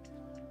comfy.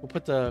 We'll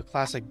put the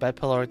classic bed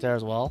pillow right there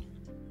as well.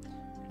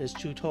 There's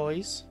 2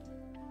 toys.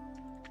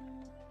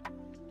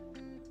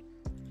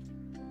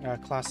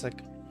 Classic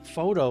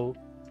photo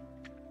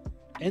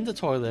in the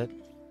toilet.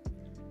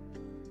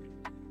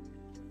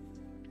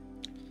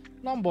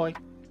 Long boy.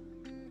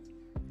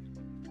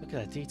 Look at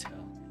that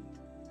detail.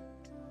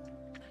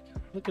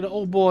 Look at the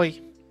old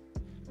boy.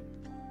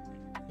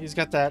 He's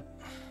got that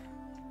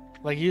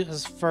Like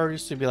his fur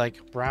used to be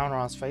like brown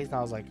on his face,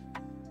 now it's like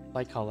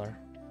light color.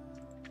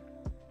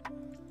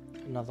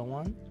 Another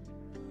one.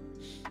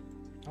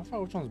 I don't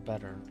know which one's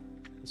better.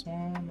 This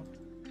one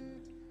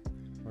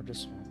or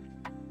this one.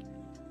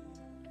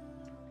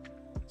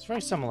 It's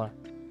very similar.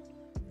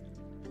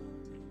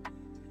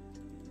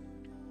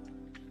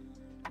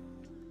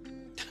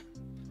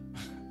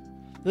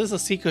 This is a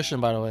seat cushion,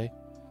 by the way.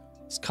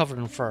 It's covered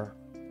in fur.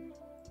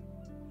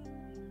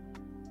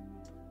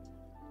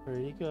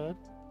 Pretty good.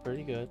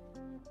 Pretty good.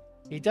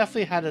 He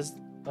definitely had his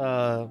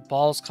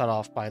balls cut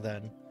off by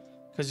then.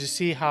 Because you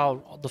see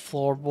how the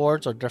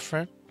floorboards are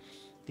different?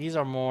 These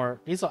are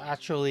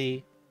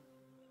actually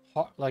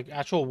like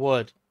actual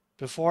wood.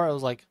 Before it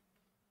was like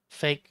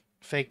fake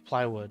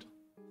plywood.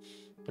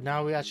 But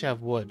now we actually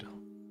have wood.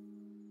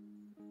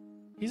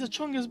 He's a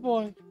chungus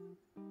boy.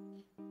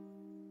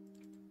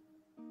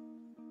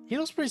 He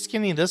looks pretty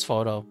skinny in this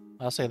photo.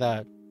 I'll say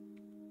that.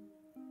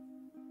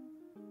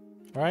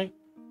 Right?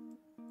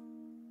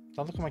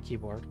 Don't look at my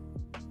keyboard.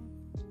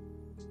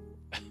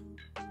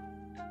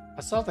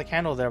 I still have the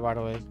candle there, by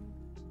the way.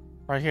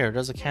 Right here.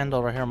 There's a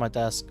candle right here on my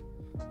desk.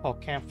 Oh,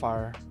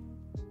 campfire.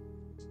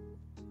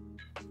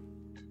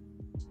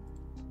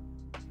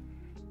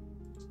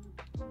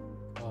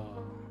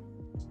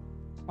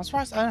 I'm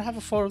surprised I didn't have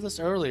a photo of this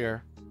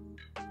earlier.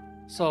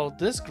 So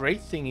this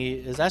grate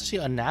thingy is actually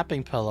a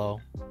napping pillow.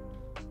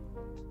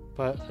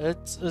 But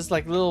it's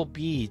like little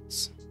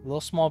beads. Little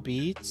small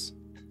beads.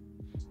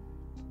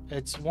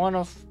 It's one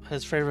of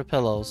his favorite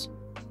pillows.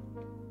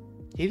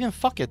 He didn't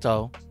fuck it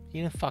though.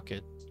 He didn't fuck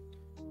it.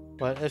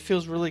 But it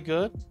feels really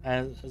good.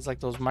 And it's like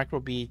those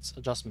micro beads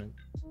adjustment.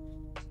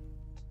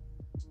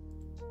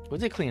 We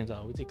did clean it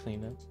though. We did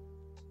clean it.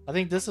 I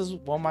think this is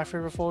one of my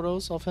favorite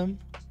photos of him.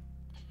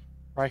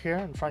 Right here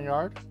in the front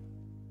yard.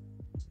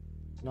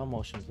 No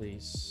motion,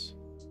 please.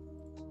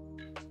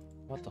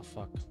 What the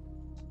fuck?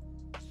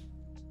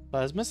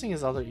 But it's missing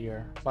his other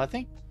ear. But I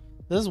think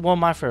this is one of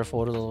my favorite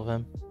photos of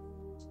him.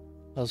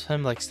 It was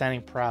him like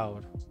standing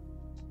proud.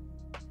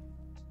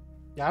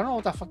 Yeah, I don't know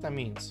what the fuck that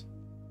means.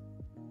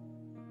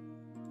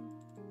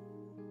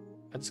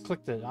 I just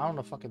clicked it. I don't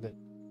know the fuck it did.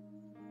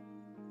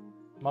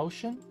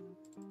 Motion?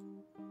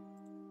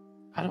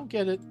 I don't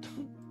get it.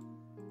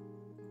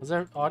 Is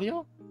there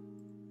audio?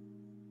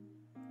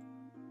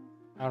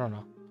 I don't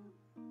know.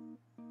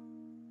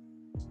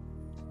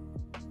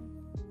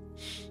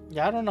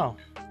 Yeah, I don't know.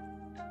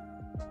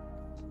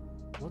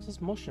 What does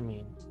motion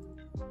mean?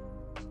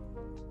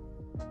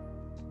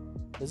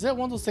 Is it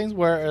one of those things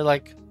where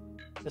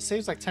it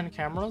saves like 10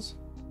 cameras?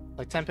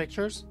 Like 10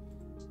 pictures?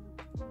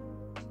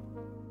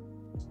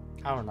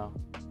 I don't know.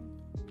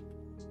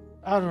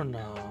 I don't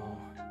know.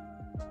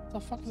 What the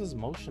fuck is this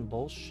motion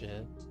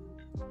bullshit?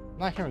 I'm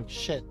not hearing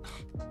shit.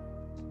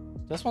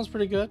 This one's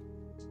pretty good.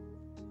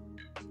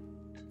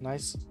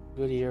 Nice,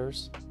 good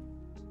ears.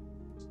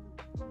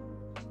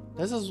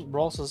 This is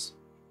Ross's.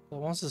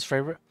 One's his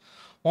favorite.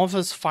 One of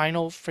his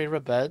final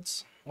favorite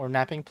beds or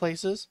napping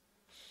places.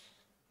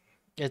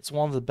 It's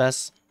one of the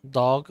best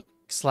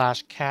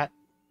dog/cat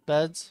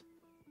beds,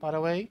 by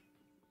the way.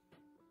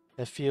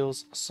 It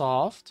feels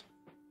soft.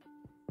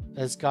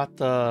 It's got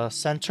the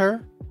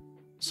center,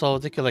 so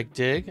they could like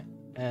dig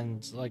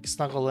and like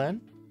snuggle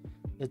in.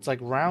 It's like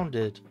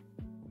rounded,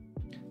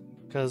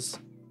 because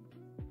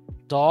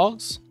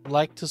dogs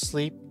like to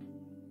sleep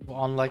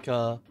on like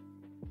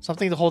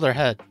something to hold their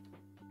head.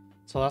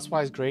 So that's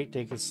why it's great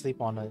they can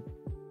sleep on it.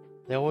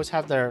 They always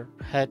have their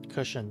head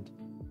cushioned.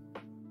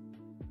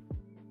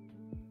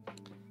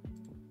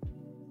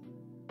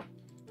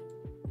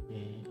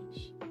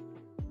 Yes.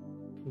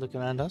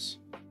 Looking at us.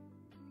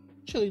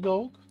 Chili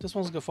dog. This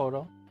one's a good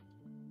photo.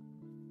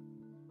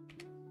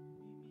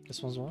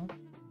 This one's one.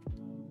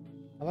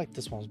 I like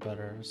this one's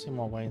better. I see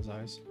more Wayne's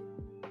eyes.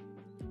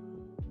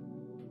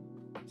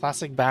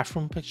 Classic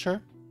bathroom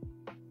picture.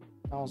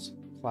 That was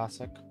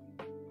classic.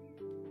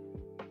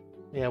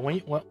 Yeah,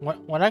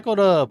 when I go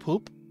to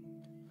poop,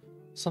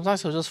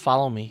 sometimes he'll just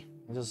follow me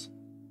and just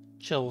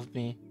chill with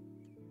me.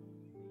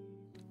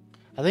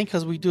 I think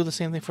because we do the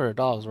same thing for our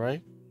dogs,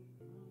 right?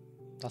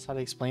 That's how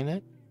they explain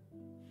it.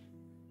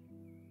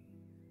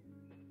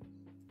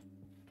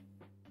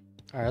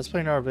 Alright, let's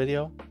play another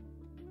video.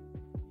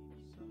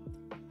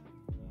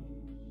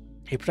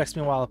 He protects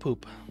me while I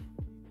poop.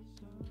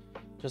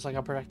 Just like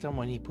I protect him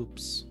when he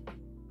poops.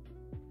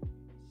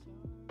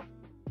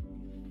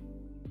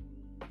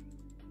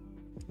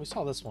 We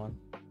saw this one.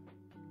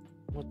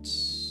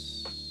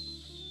 What's...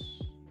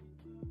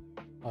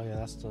 Oh yeah,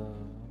 that's the...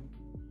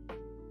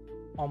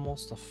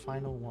 almost the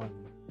final one.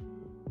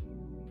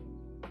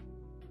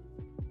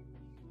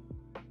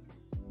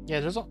 Yeah,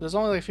 there's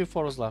only like a few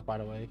photos left, by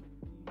the way.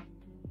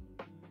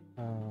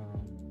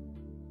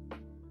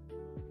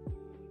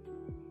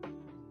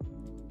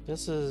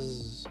 This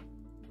is...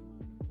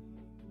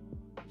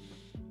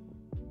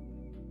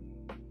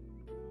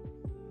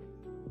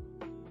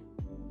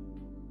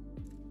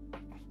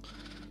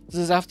 This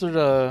is after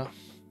the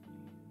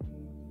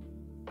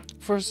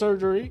first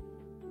surgery.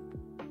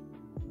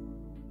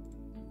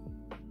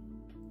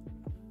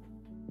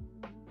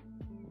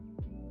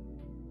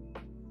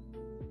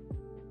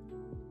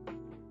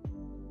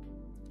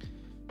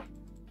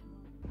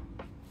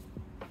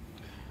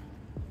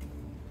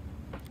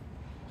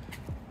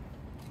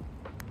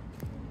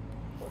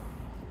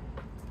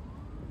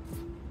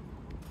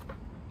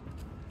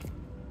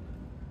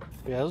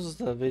 Yeah, this is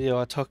the video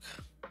I took.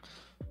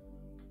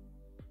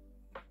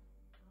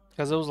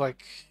 Because it was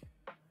like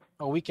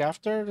a week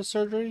after the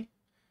surgery.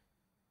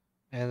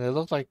 And it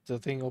looked like the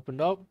thing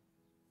opened up.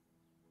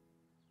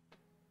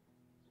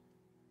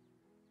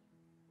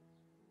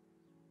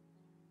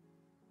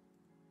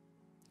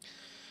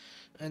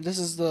 And this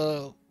is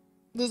the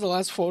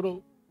last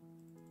photo.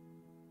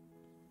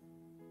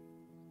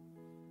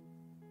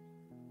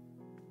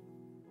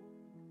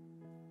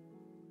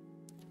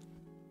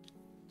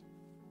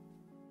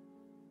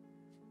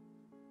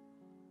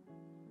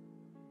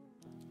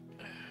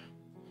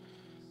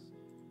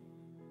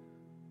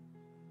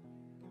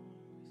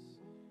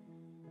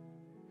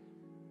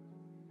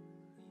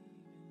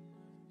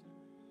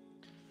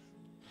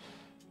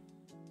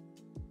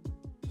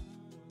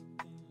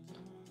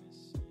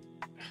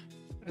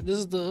 And this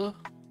is the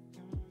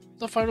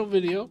final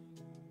video.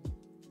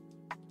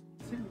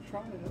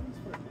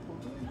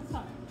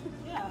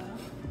 Yeah,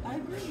 I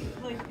agree.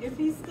 Like, if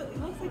he's still,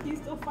 it looks like he's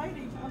still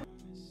fighting.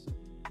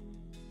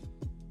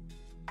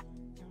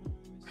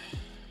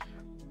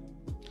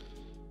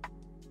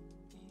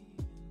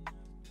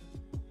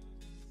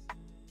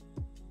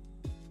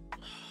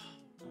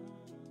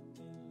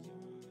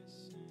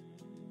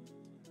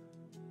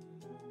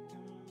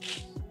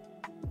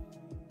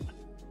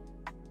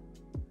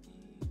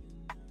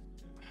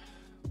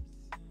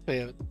 But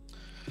yeah,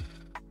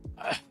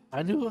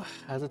 I knew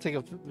I had to take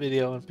a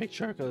video and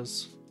picture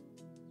because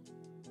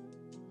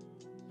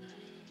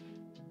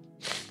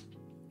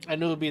I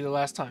knew it would be the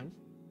last time.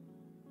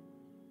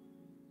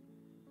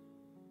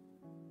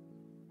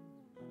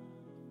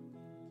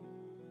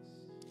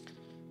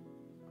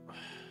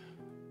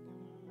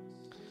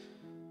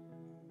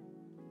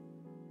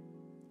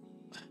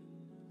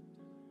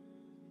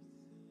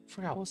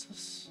 Forgot what's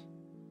this?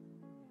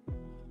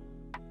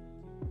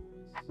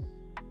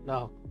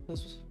 No,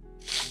 this was.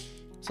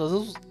 So this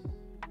was.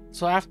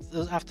 So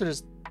after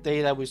this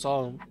day that we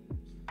saw him,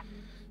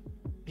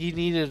 he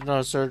needed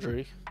another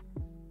surgery,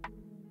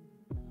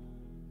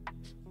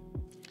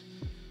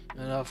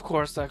 and of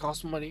course that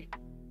cost money.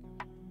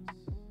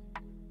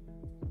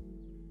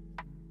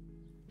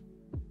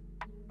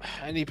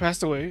 And he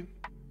passed away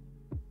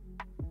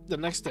the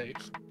next day.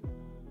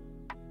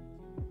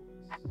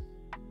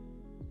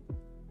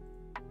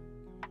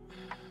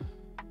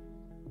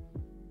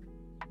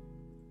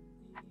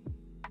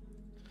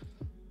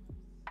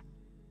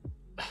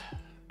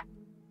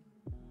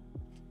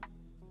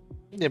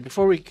 Yeah,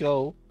 before we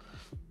go,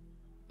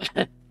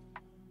 it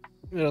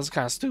was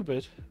kind of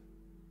stupid.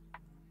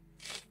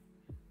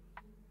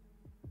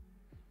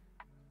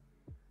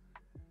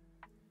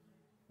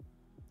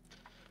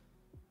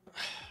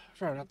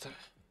 Try not to.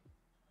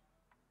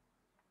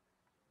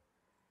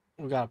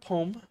 We got a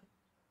poem.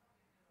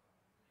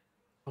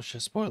 Oh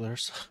shit,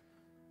 spoilers.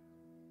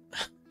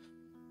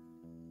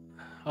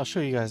 I'll show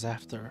you guys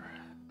after.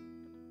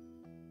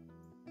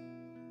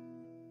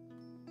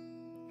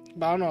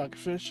 But I don't know I can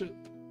finish it.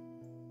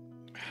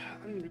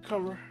 Let me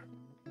recover.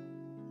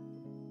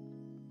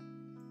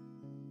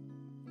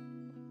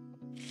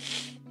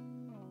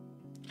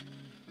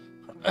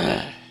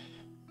 Okay.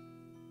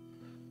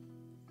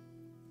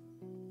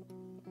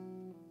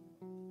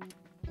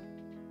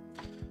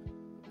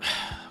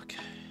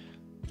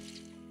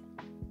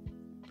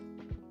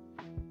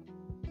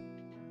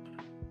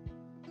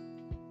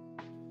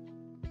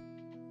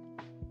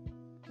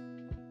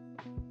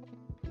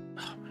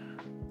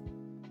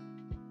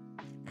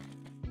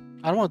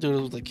 I don't want to do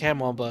it with the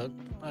camera, but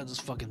I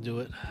just fucking do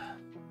it.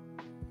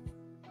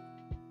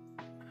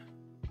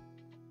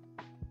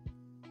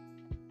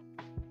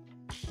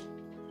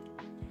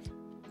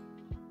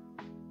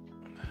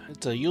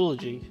 It's a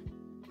eulogy.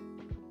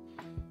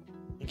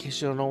 In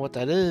case you don't know what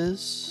that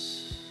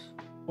is.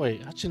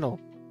 Wait, how'd you know?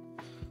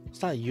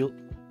 It's not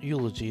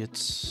eulogy,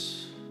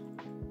 it's...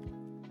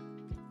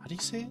 How do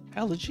you say it?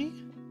 Elegy?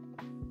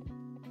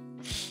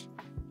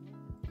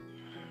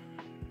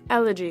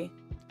 Elegy.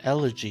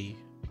 Elegy.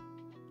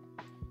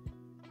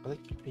 I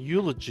think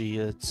eulogy,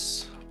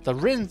 it's the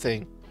written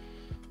thing.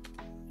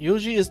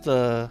 Eulogy is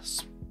the...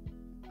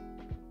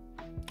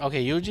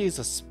 Okay, eulogy is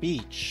a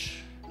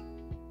speech.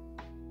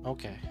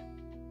 Okay.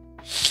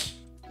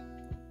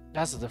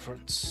 That's the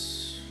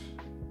difference.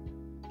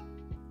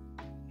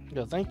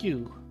 Yeah, thank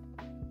you.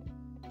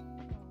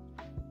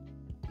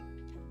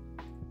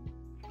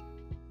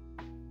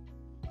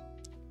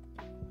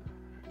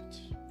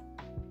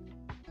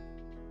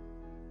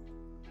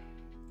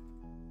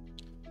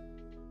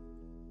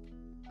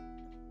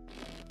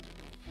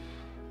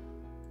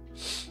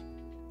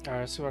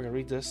 Alright, let's see if I can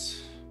read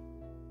this.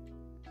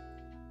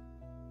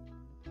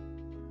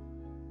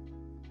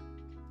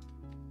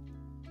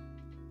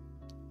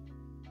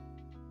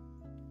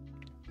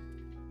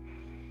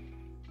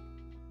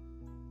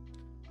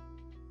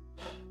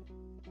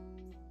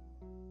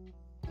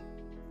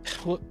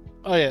 What?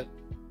 Oh yeah.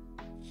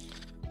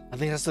 I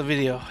think that's the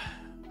video.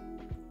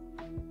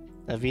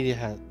 That video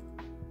had.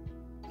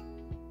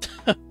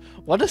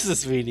 What is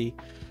this video?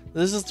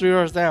 This is 3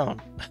 hours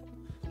down.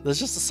 This is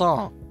just a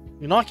song.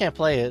 You know I can't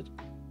play it.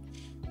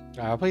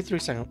 Alright, I'll play 3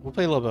 seconds. We'll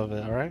play a little bit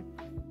of it, alright?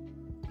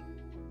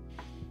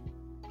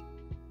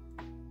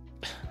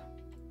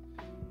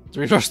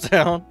 Three doors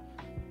down.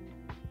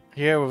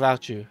 Here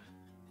without you.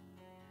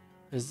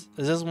 Is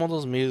this one of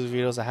those music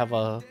videos that have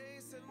a...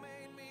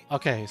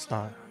 Okay, it's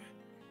not.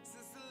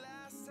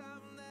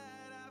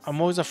 I'm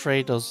always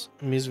afraid those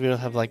music videos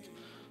have like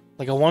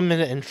a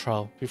 1-minute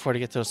intro before they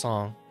get to the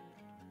song.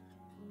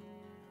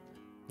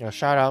 Yo,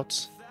 shout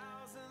outs.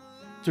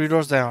 3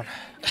 doors down.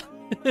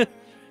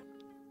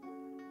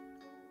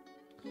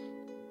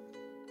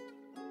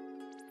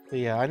 But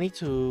yeah, I need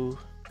to...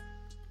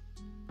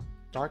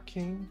 Dark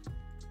King.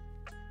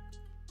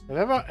 If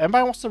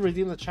anybody wants to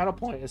redeem the channel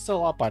point, it's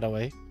still up, by the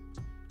way.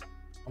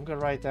 I'm gonna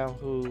write down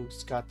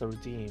who's got the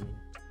redeem.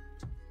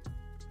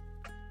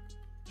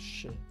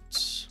 Shit.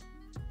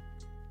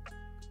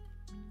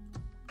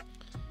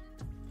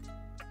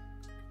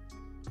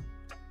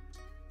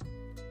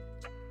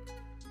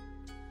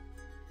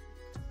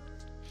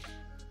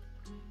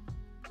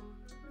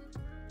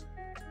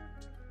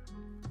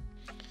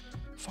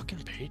 Fucking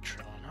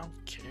Patreon, I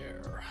don't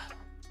care.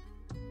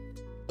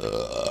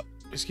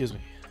 Excuse me.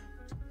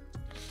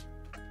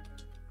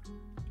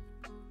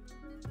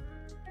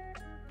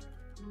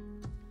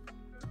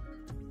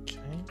 Okay,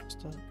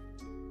 stop.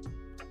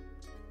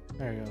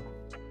 There you go.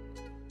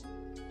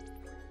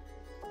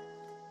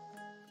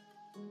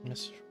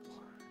 Message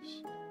replies.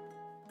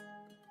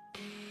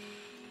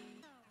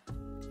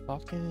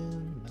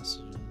 Fucking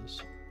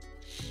messages.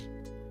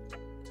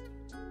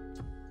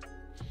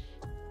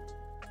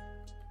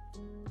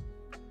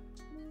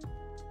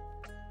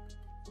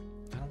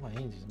 I don't want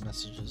any of these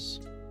messages.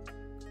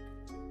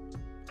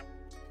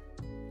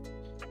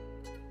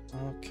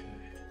 Okay.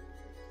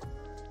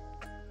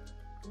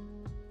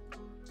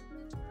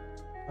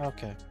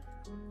 Okay.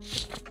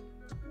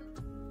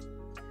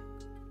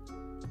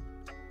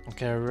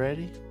 Okay,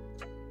 ready?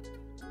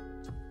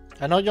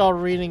 I know y'all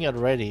reading it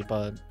already,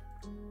 but...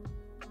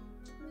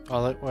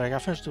 Oh, wait, I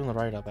got finished doing the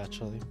write-up,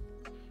 actually.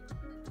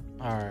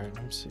 Alright,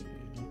 let me see.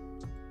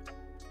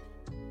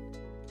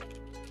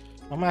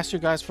 I'm gonna ask you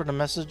guys for the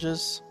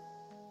messages.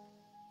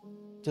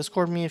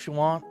 Discord me if you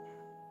want.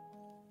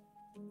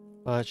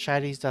 But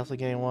Shaddy's definitely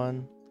getting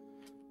one.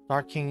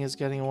 Dark King is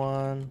getting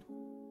one.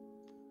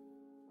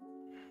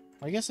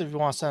 I guess if you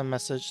want to send a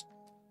message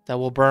that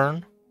will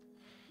burn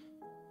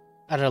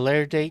at a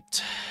later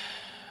date.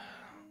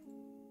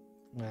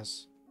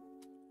 Yes.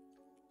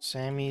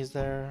 Sammy's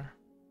there.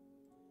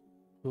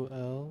 Who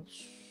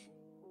else?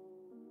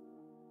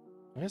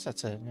 I guess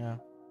that's it, yeah.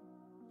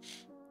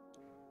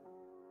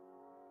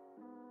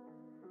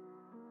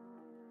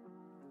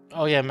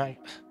 Oh yeah, Mag.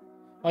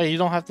 Oh yeah, you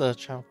don't have the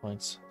channel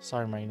points.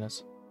 Sorry,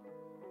 Magnus.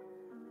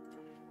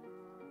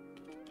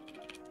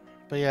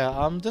 But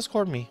yeah,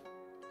 Discord me.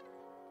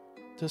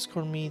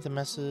 Discord me the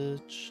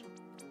message.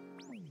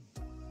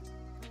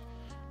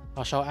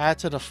 I shall add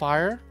to the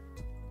fire.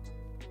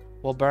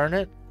 We'll burn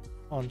it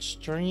on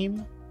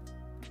stream.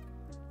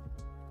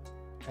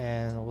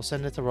 And we'll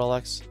send it to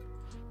Rolex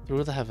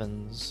through the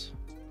heavens.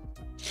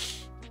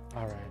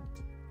 Alright.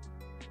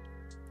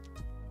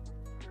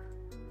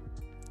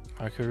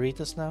 I could read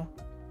this now.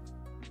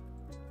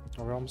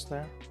 Are we almost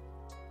there?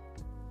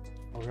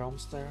 Are we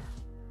almost there?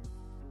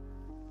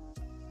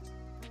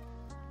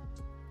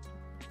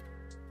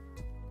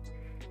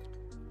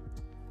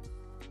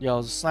 Yo,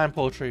 it's slam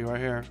poetry right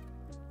here.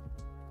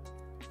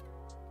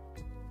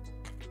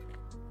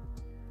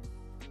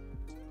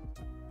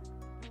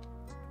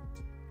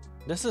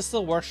 This is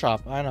still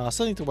workshop. I know. I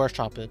still need to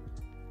workshop it.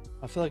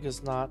 I feel like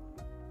it's not.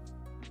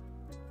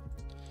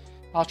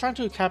 I was trying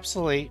to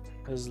encapsulate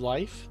his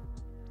life,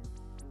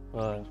 but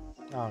I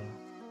don't know.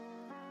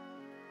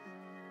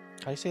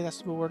 How do you say that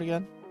stupid word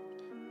again?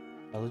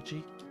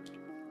 Elegy?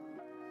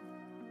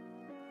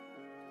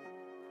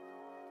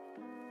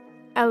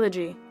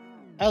 Elegy.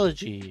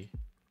 Elegy.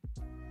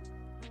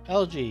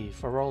 Elegy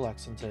for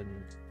Rolexington.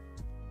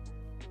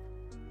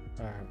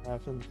 Alright, I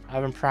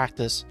haven't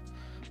practiced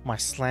my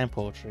slam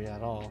poetry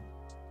at all.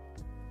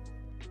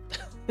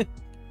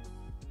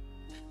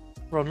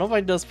 Bro,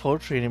 nobody does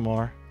poetry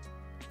anymore.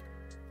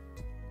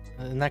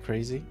 Isn't that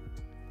crazy?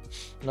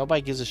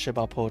 Nobody gives a shit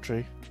about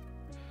poetry.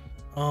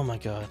 Oh my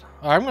god.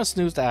 Alright, I'm gonna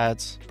snooze the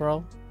ads,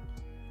 bro.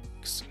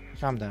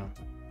 Calm down.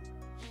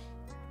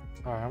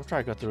 Alright, I'm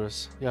trying to go through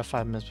this. You have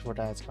 5 minutes before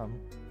the ads come.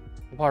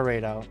 We'll probably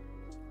raid out.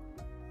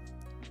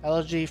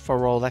 Elegy for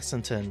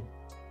Rolexington.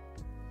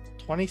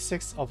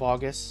 26th of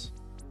August.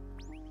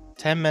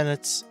 10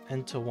 minutes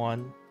into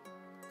 1.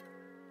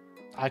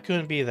 I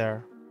couldn't be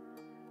there.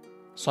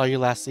 Saw you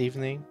last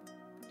evening.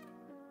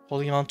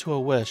 Holding on to a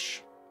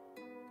wish.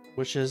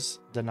 Wishes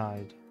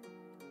denied.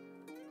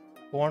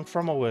 Born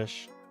from a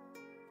wish.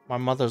 My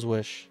mother's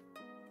wish.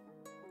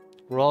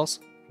 Rolls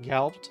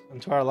galloped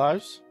into our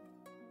lives.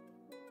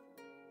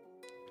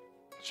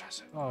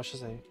 Oh, I should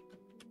say.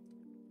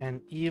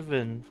 And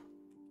even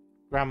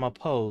Grandma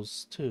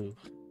Pose, too.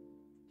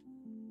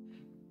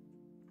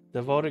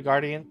 Devoted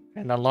guardian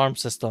and alarm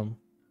system.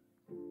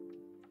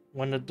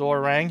 When the door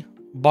rang,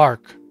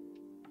 bark.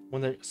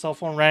 When the cell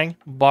phone rang,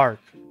 bark.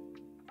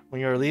 When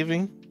you're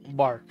leaving,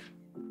 bark.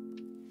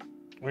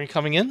 When you're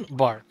coming in,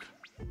 bark.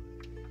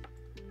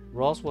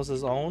 Ross was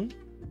his own.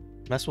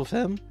 Mess with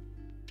him.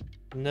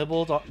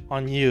 Nibbled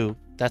on you.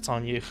 That's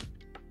on you.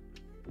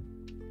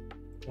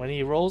 When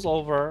he rolls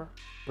over,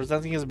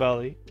 presenting his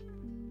belly,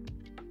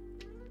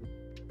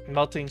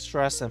 melting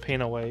stress and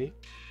pain away.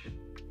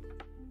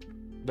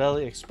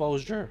 Belly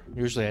exposure,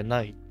 usually at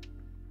night.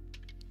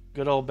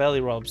 Good old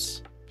belly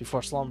rubs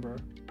before slumber.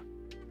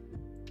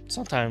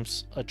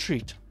 Sometimes a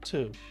treat,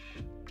 too.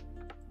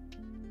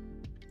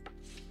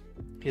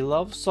 He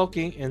loves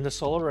soaking in the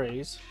solar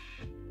rays.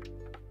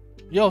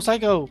 Yo,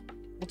 Psycho!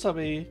 What's up,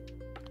 baby?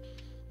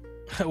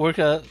 We're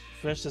gonna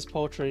finish this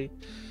poetry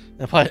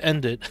and probably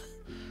end it.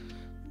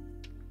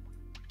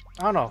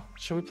 I don't know.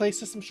 Should we play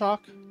System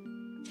Shock?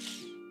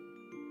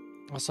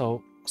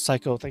 Also,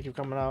 Psycho, thank you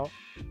for coming out.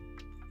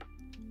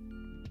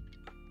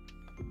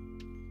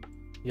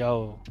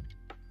 Yo.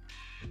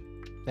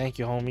 Thank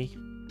you, homie.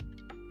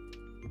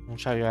 I'll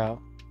shout you out.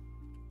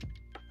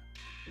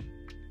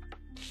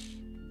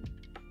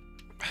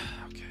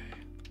 Okay.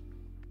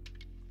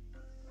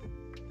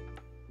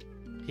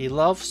 He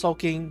loves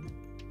soaking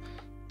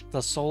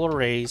the solar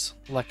rays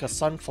like a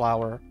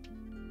sunflower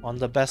on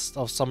the best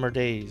of summer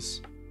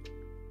days.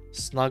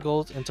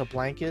 Snuggled into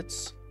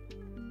blankets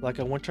like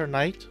a winter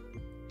night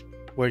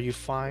where you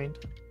find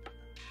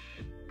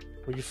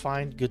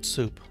good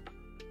soup.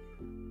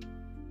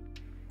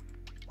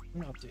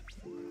 Update.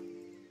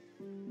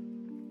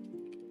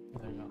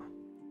 There you go.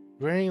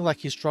 Grinning like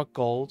he struck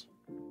gold.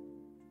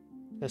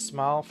 His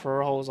smile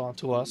furrows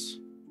onto us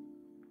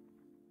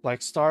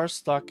like stars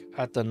stuck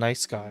at the night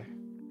sky.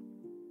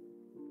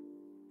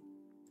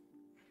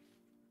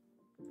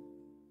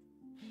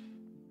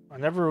 I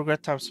never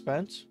regret time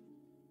spent,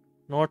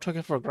 nor took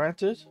it for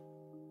granted.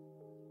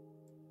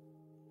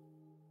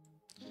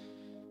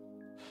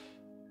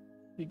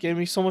 You gave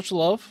me so much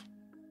love.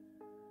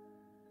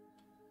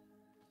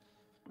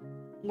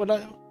 When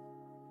I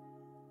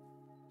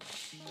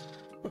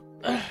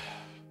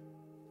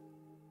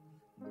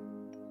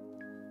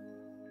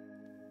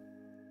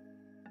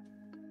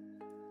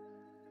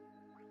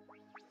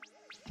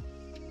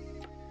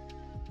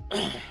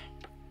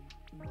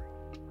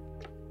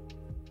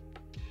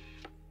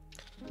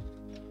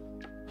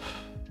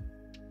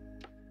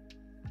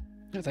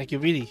yeah, thank you,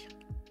 Vidi.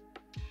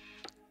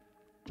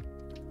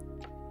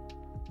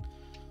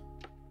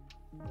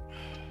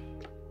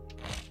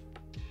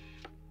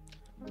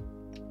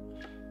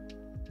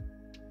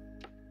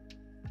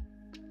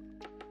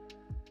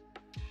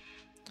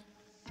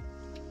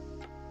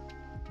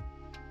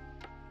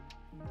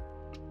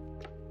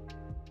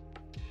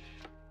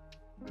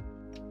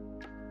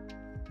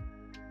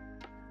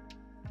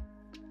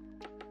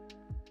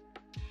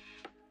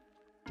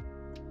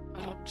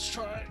 Let's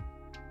try.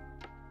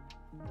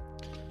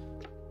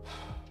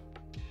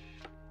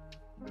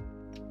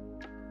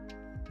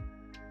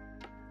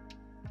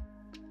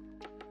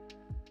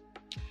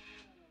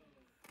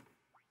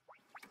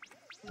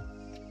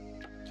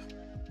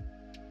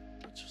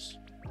 Just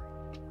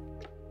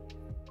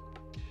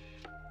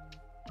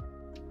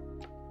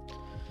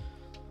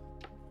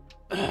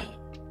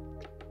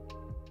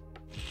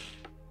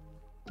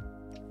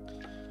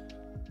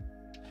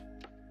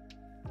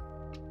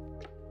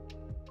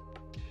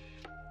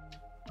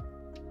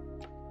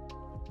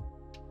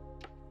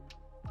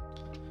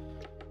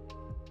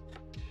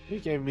You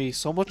gave me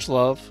so much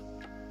love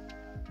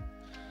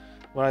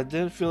when I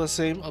didn't feel the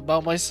same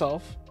about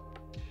myself.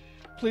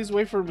 Please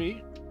wait for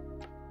me.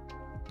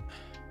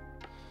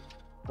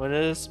 When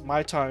it is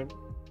my time,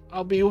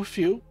 I'll be with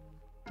you.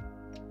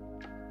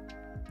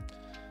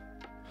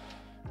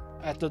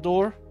 At the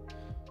door,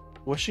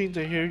 wishing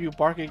to hear you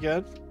bark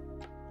again.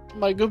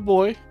 My good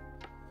boy,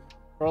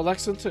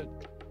 Rolexington.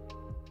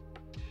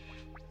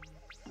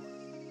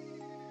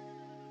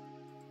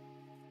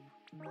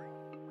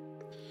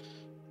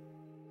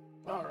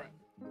 Alright.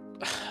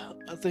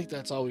 I think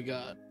that's all we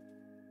got.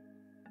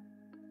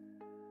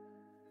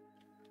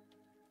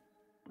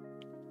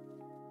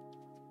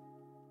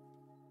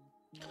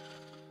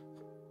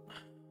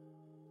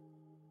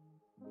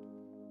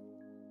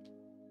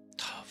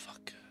 Oh,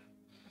 fuck.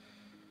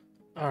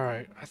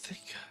 Alright, I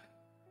think...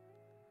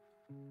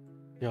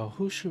 Yo,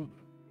 who should...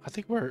 I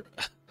think we're...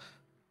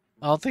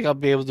 I don't think I'll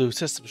be able to do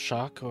System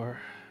Shock or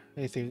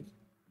anything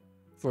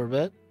for a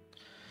bit.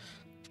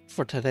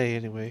 For today,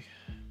 anyway.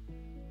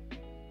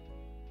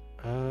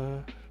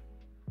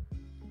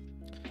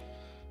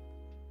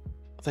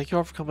 Thank you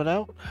all for coming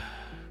out.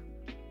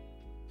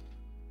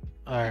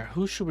 Alright,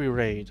 who should we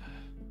raid?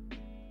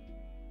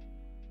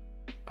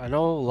 I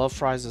know Love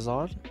Fries is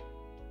on.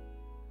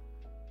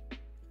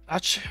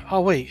 Actually, oh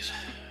wait.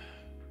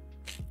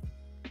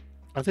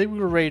 I think we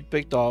will raid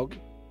Big Dog.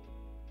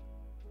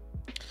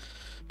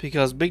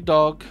 Because Big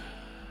Dog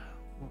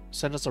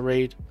sent us a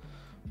raid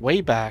way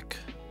back.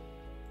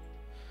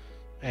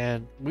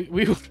 And we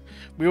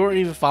weren't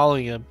even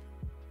following him.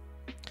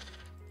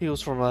 He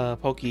was from a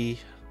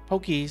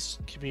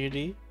Pokies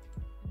community.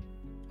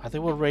 I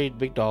think we'll raid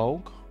Big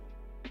Dog.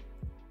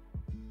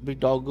 Big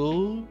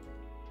Doggo.